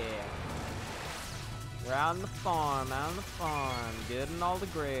 Yeah. We're out on the farm, getting all the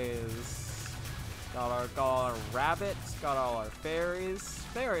grays. Got all our rabbits, got all our fairies.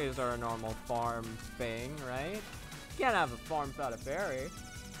 Fairies are a normal farm thing, right? You can't have a farm without a fairy.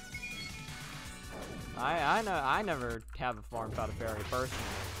 I never have a farm without a fairy personally.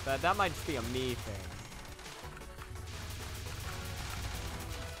 That might just be a me thing.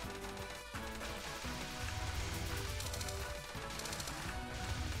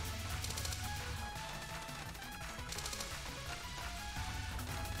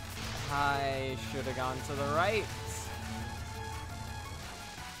 I should have gone to the right.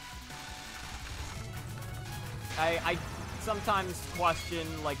 I sometimes question,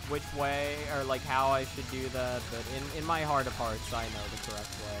 like, which way or, like, how I should do that, but in my heart of hearts, I know the correct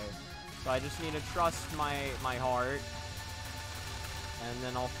way. So I just need to trust my heart, and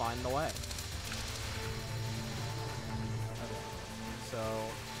then I'll find the way. Okay. So...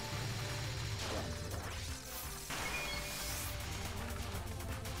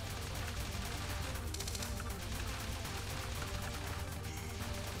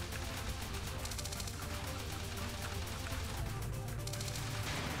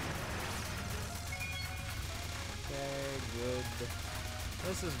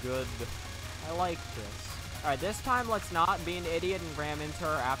 This is good. I like this. Alright, this time let's not be an idiot and ram into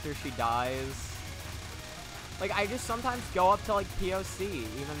her after she dies. Like, I just sometimes go up to, like, POC,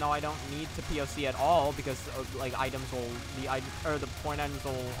 even though I don't need to POC at all, because, like, the point items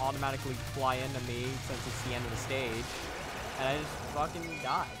will automatically fly into me since it's the end of the stage. And I just fucking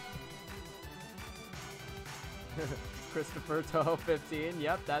die. Christopher Touhou15,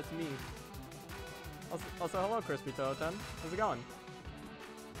 yep, that's me. Also, hello, Crispy Touhou10. How's it going?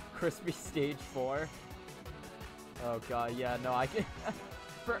 Crispy Stage 4. Oh god, yeah, no, I can.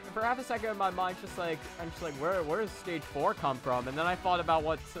 for half a second, my mind's just like, I'm just like, where does Stage 4 come from? And then I thought about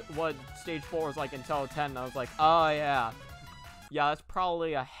what Stage 4 was like in Touhou 10, and I was like, oh yeah, that's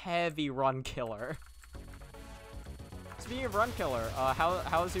probably a heavy run killer. Speaking of run killer,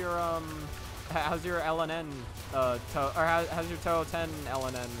 how's your LNN how's your Touhou 10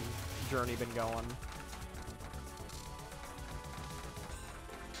 LNN journey been going?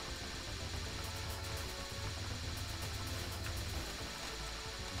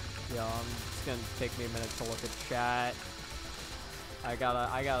 Yeah, it's gonna take me a minute to look at chat. I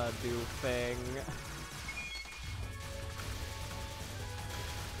gotta do thing.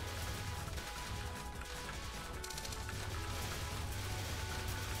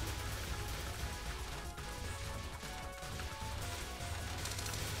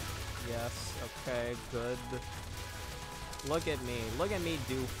 Yes, okay, good. Look at me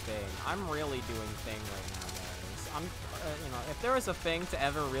do thing. I'm really doing thing right now, guys. I'm, you know, if there was a thing to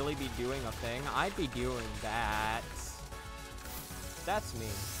ever really be doing a thing, I'd be doing that. That's me.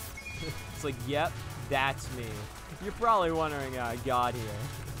 It's like, yep, that's me. You're probably wondering how I got here.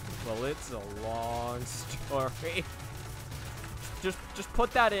 Well, it's a long story. Just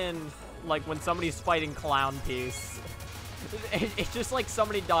put that in, like, when somebody's fighting Clown Piece. It's just like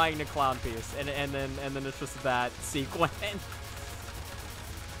somebody dying to Clown Piece, and then it's just that sequence.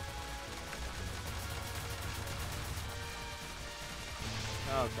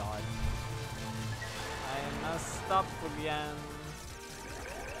 Oh god. I messed up again.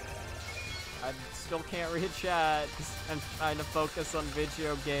 I still can't read chat. I'm trying to focus on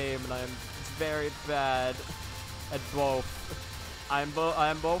video game, and it's very bad at both. I'm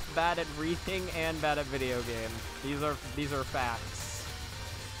both bad at reading and bad at video game. These are facts.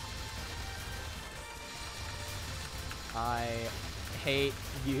 I hate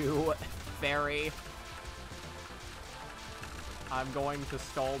you, fairy. I'm going to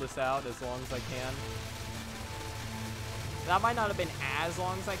stall this out as long as I can. That might not have been as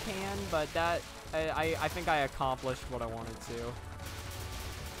long as I can, but that I think I accomplished what I wanted to.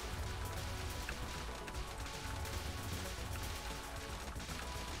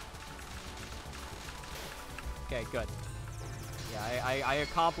 Okay, good. Yeah, I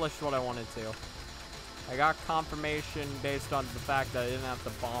accomplished what I wanted to. I got confirmation based on the fact that I didn't have to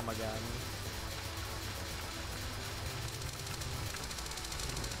bomb again.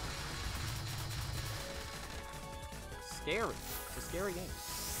 Scary. It's a scary game.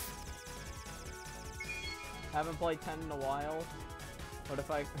 Haven't played 10 in a while. What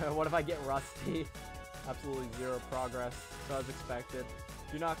if I get rusty? Absolutely zero progress. So as expected.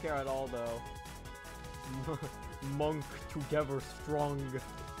 Do not care at all though. Monk together strong.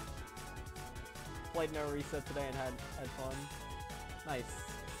 Played no reset today and had fun. Nice.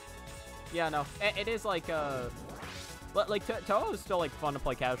 Yeah, no, it is like like Touhou is still like fun to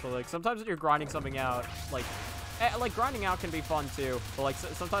play casually. Like sometimes when you're grinding something out, like grinding out can be fun too. But like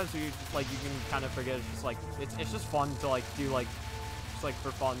sometimes you can kind of forget. It's just like it's just fun to like do like just like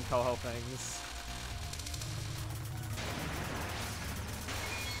for fun Touhou things.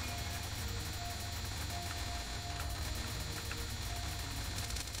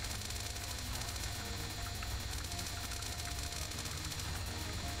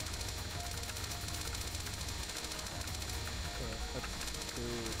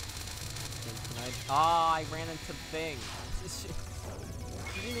 Ah, I ran into Bing. She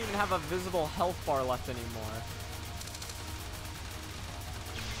didn't even have a visible health bar left anymore.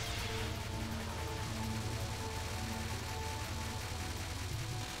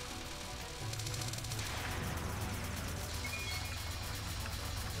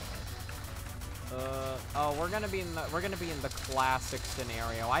 Oh, we're gonna be in the classic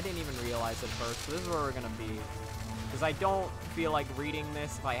scenario. I didn't even realize at first. So this is where we're gonna be. Because I don't feel like reading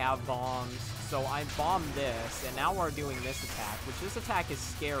this if I have bombs. So I bombed this, and now we're doing this attack, which this attack is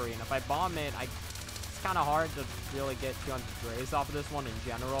scary, and if I bomb it, it's kind of hard to really get 200 grays off of this one in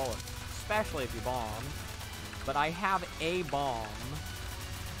general, especially if you bomb. But I have a bomb.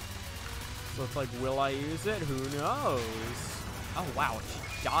 So it's like, will I use it? Who knows? Oh wow, she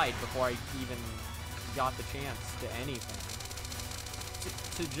died before I even got the chance to anything.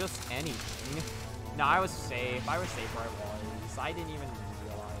 To just anything. No, I was safe. I was safe where I was. I didn't even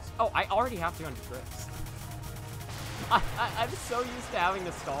realize. Oh, I already have 200 crits. I'm so used to having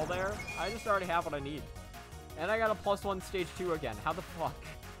the stall there. I just already have what I need. And I got a +1 stage 2 again. How the fuck?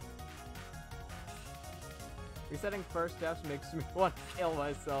 Resetting first steps makes me want to kill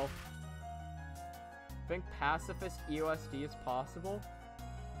myself. Think pacifist EOSD is possible?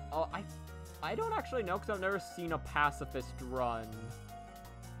 Oh, I don't actually know because I've never seen a pacifist run.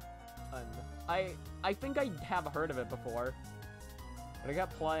 I think I have heard of it before, but I got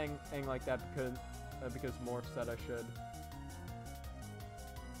playing like that because Morph said I should.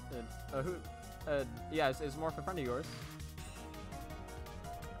 Yeah, is Morph a friend of yours?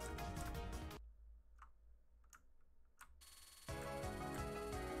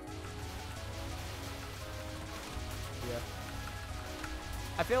 Yeah.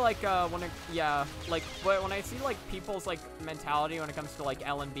 I feel like when I see like people's like mentality when it comes to like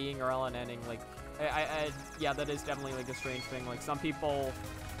LNBing or LNNing, like yeah, that is definitely like a strange thing. Like some people,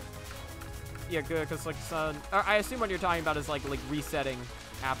 yeah, good, because, like, I assume what you're talking about is, like, resetting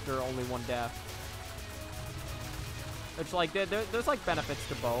after only one death. Which, like, there's, like, benefits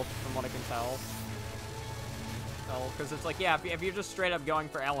to both, from what I can tell. Because it's like, yeah, if you're just straight up going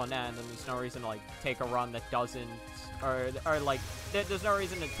for LNN, then there's no reason to, like, take a run that doesn't, or like, there's no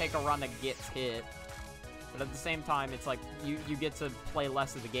reason to take a run that gets hit. But at the same time, it's like, you get to play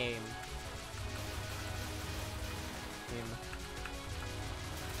less of the game.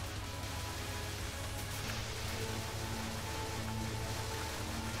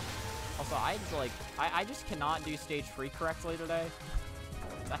 Also, I just cannot do stage 3 correctly today.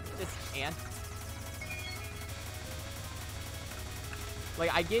 I just can't.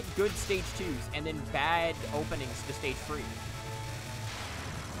 Like, I get good stage 2s and then bad openings to stage 3.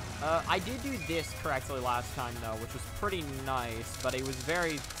 I did do this correctly last time, though, which was pretty nice, but it was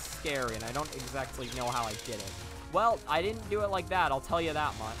very scary, and I don't exactly know how I did it. Well, I didn't do it like that, I'll tell you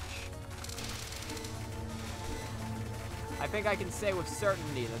that much. I think I can say with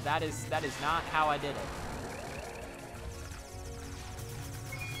certainty that is not how I did it.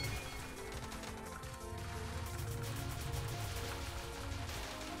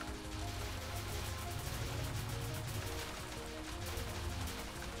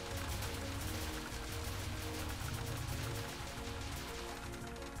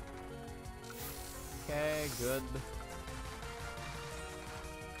 Okay, good.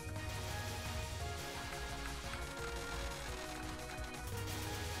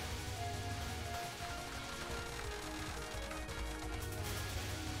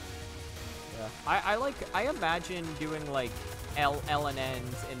 I imagine doing, like, L and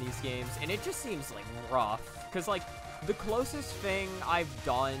N's in these games, and it just seems, like, rough. Because, like, the closest thing I've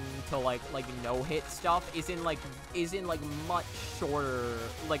done to, like no-hit stuff is in, like, much shorter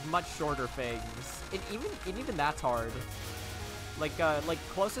things. And even that's hard. Like,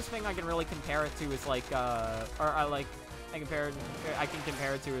 closest thing I can really compare it to is, like, I can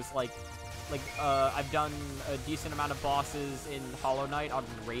compare it to is, like, I've done a decent amount of bosses in Hollow Knight on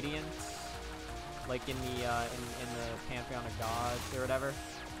Radiant. Like in the Pantheon of Gods or whatever.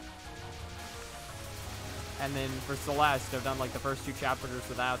 And then for Celeste, I've done like the first 2 chapters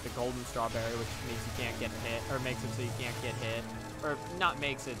without the golden strawberry, which means you can't get hit, or makes it so you can't get hit, or not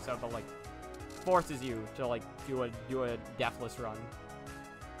makes it so, but like forces you to like do a deathless run.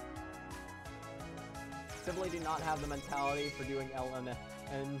 Simply do not have the mentality for doing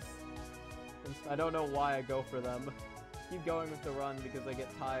LNNs. I don't know why I go for them. Keep going with the run because I get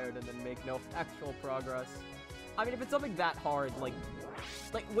tired and then make no actual progress. I mean, if it's something that hard, like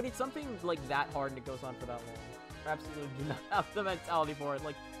when it's something like that hard and it goes on for that long, I absolutely do not have the mentality for it.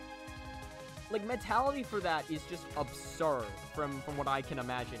 Like mentality for that is just absurd from what I can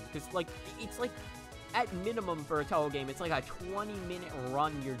imagine. Because like it's like at minimum for a Touhou game, it's like a 20-minute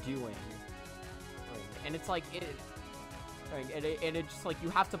run you're doing, and it's like and it's just like you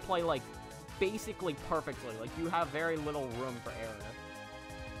have to play like basically perfectly. Like, you have very little room for error.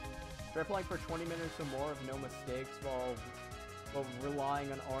 Try playing for 20 minutes or more with no mistakes while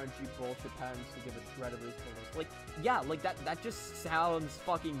relying on RNG bullshit patterns to give a shred of reasonableness. Like, yeah, like, that just sounds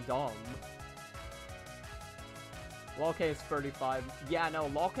fucking dumb. LolK is 35. Yeah, no,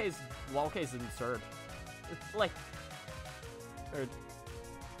 LolK is absurd. Like,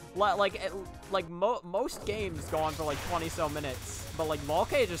 most games go on for like 20-so minutes. But like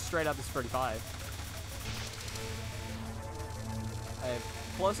LolK just straight up is 35.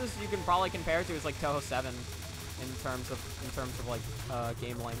 Closest you can probably compare to is like Touhou15 in terms of like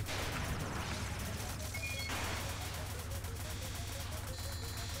game length.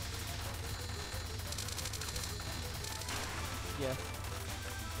 Yeah.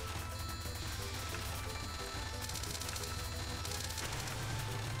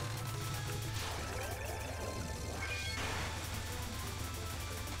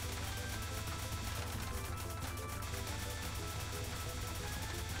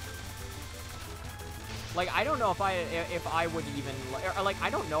 Like, I don't know if I would even, or like, I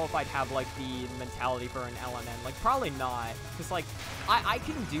don't know if I'd have, like, the mentality for an LNN. Like, probably not. Because, like, I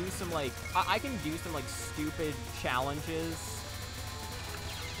can do some, like, I can do some, like, stupid challenges.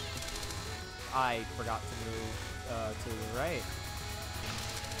 I forgot to move, to the right.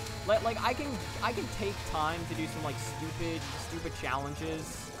 Like, I can take time to do some, like, stupid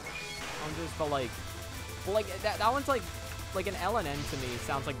challenges, but, like, that one's, like an LNN to me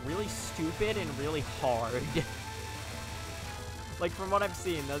sounds like really stupid and really hard. Like, from what I've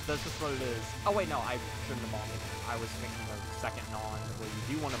seen, that's just what it is. Oh wait, no, I shouldn't have bombed it. I was thinking of the second non, where you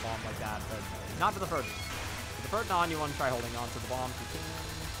do want to bomb like that, but not for the first. For the first non, you want to try holding on to the bomb if you can.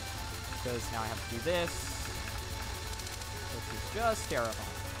 Because now I have to do this, which is just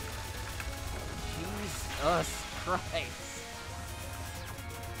terrifying. Jesus Christ.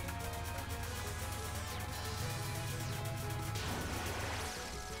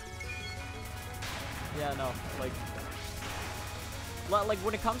 Yeah, no, like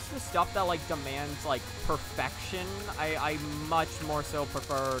when it comes to stuff that, like, demands, like, perfection, I much more so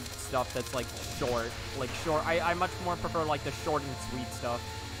prefer stuff that's, like, short. Like, short, I much more prefer, like, the short and sweet stuff.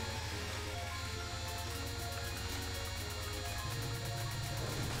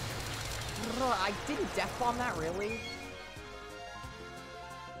 I didn't death bomb that, really?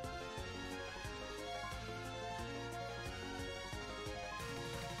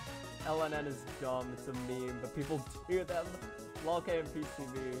 LNN is dumb, it's a meme, but people do them. LOL and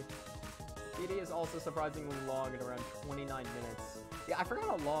PCB. PD is also surprisingly long at around 29 minutes. Yeah, I forgot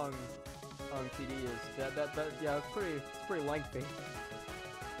how long PD is. Yeah, it's pretty lengthy.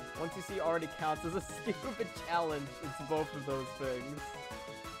 Once you see already counts as a stupid challenge, it's both of those things.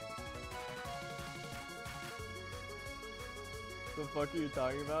 The fuck are you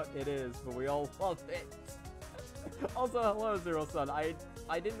talking about? It is, but we all love it. Also, hello, Zero Sun.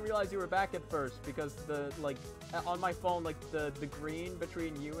 I didn't realize you were back at first because the, like, on my phone, like, the green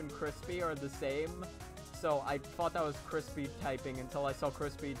between you and Crispy are the same. So I thought that was Crispy typing until I saw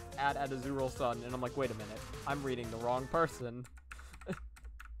Crispy add a Zero Sun, and I'm like, wait a minute, I'm reading the wrong person.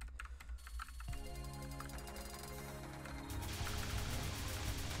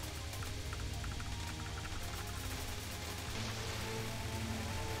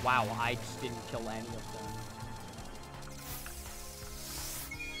 Wow, I just didn't kill any of them.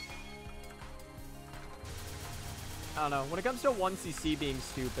 I don't know. When it comes to 1cc being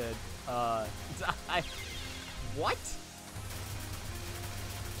stupid, what?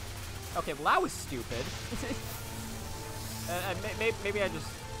 Okay, well that was stupid. Maybe I just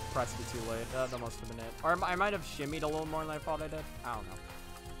pressed it too late. That must have been it. Or I might have shimmied a little more than I thought I did. I don't know.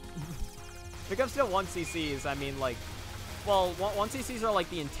 When it comes to 1cc's, I mean, like, well, 1cc's are like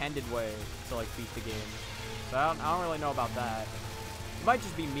the intended way to, like, beat the game. So I don't really know about that. It might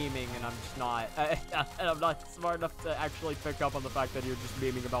just be memeing, and I'm just not. And I'm not smart enough to actually pick up on the fact that you're just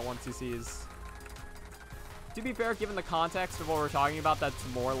memeing about 1cc's. To be fair, given the context of what we're talking about, that's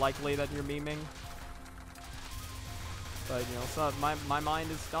more likely that you're memeing. But, you know, so my mind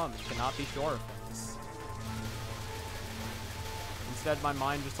is dumb. It cannot be sure of things. Instead, my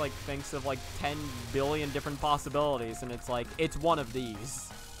mind just, like, thinks of, like, 10 billion different possibilities, and it's like, it's one of these.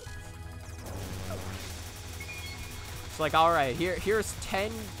 It's like, alright, here's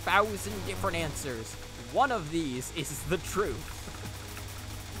 10,000 different answers. One of these is the truth.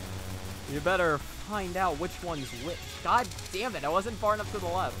 You better find out which one's which. God damn it, I wasn't far enough to the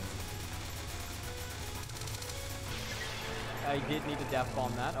left. I did need to death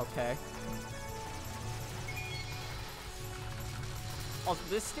bomb that, okay. Also,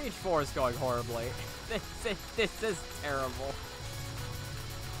 this stage 4 is going horribly. This is terrible.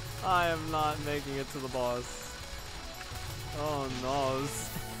 I am not making it to the boss. Oh no.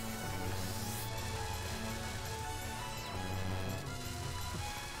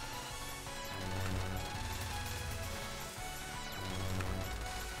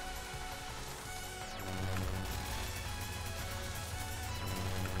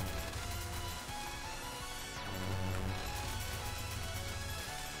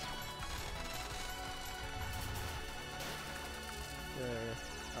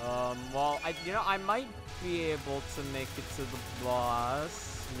 Well, I might be able to make it to the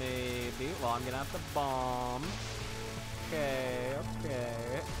boss, maybe. Well, I'm gonna have to bomb. Okay.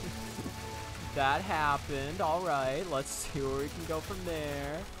 That happened. Alright, let's see where we can go from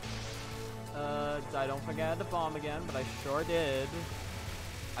there. I don't think I had to bomb again, but I sure did.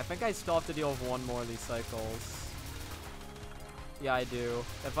 I think I still have to deal with one more of these cycles. Yeah, I do.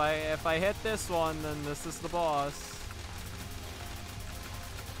 If I hit this one, then this is the boss.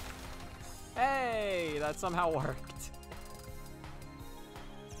 Hey, that somehow worked.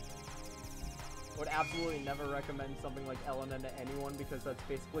 Would absolutely never recommend something like LNN to anyone because that's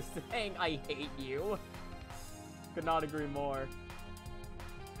basically saying I hate you. Could not agree more.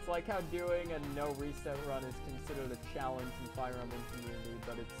 It's like how doing a no reset run is considered a challenge in Fire Emblem community,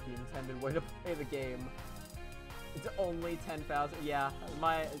 but it's the intended way to play the game. It's only 10,000. Yeah,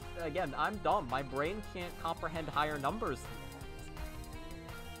 again, I'm dumb. My brain can't comprehend higher numbers than that.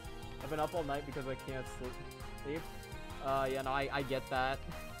 I've been up all night because I can't sleep. Yeah, no, I get that.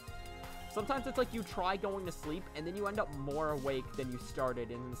 Sometimes it's like you try going to sleep, and then you end up more awake than you started,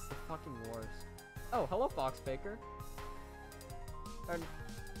 and it's the fucking worst. Oh, hello, Fox Baker.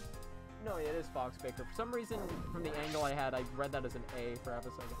 No, yeah, it is Fox Baker. For some reason, from the angle I had, I read that as an A for half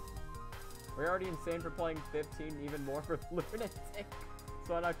a second. We're already insane for playing 15, even more for lunatic.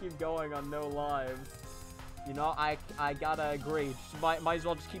 So why not keep going on no lives? You know, I gotta agree. Might as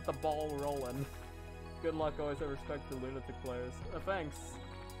well just keep the ball rolling. Good luck, always have respect for lunatic players. Thanks.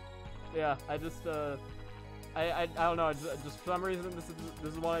 Yeah, I just, I don't know, just for some reason, this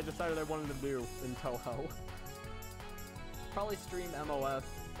is what I decided I wanted to do in Touhou. Probably stream MOS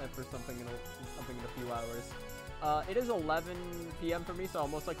for something in a few hours. It is 11 p.m. for me, so I'll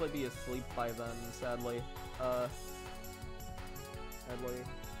most likely be asleep by then, sadly. Sadly.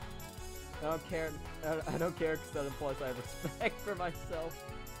 I don't care because that implies I have respect for myself.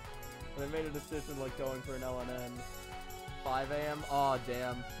 And I made a decision like going for an LNN. 5 a.m.? Aw,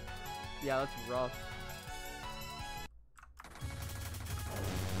 damn. Yeah, that's rough.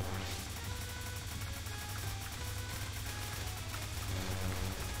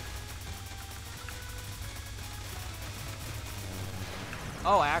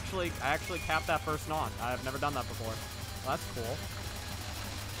 Oh, I actually capped that person on. I've never done that before. Well, that's cool.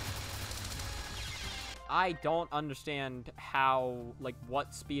 I don't understand how, like,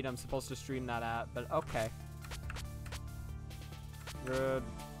 what speed I'm supposed to stream that at, but okay. Good.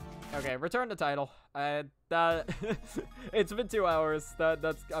 Okay, return to title. It's been 2 hours. I'm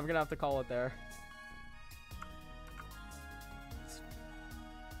gonna have to call it there.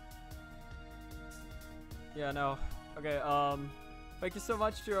 Yeah, no. Okay, thank you so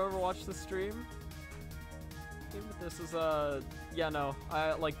much to whoever watched the stream. This is, yeah, no.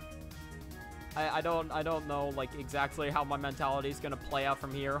 I don't know, like, exactly how my mentality is gonna play out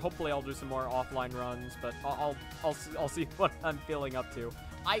from here. Hopefully I'll do some more offline runs, but I'll see what I'm feeling up to.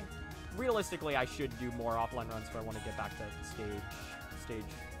 Realistically, I should do more offline runs if I want to get back to stage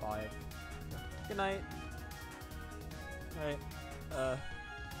 5. Good night.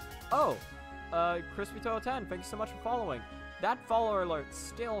 Alright, Crispy Touhou15, thank you so much for following. That follower alert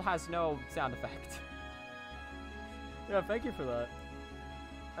still has no sound effect. Yeah, thank you for that.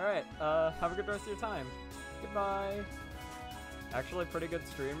 Alright, have a good rest of your time. Goodbye. Actually, pretty good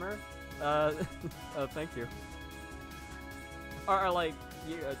streamer. Thank you. Or like,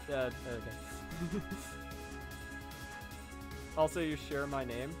 you, okay. Also, you share my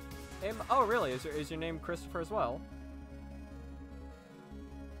name? Oh, really? Is your name Christopher as well?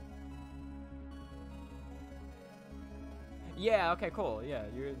 Yeah, okay, cool. Yeah,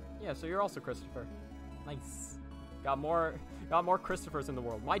 so you're also Christopher. Nice. Got more Christophers in the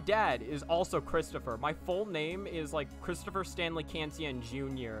world. My dad is also Christopher. My full name is like Christopher Stanley Cancian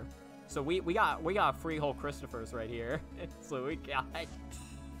Jr. So we got freehold Christophers right here. So we got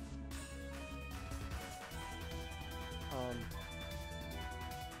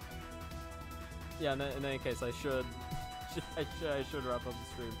yeah, in any case, I should wrap up the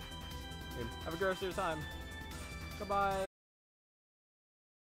stream. Have a good rest of your time. Goodbye.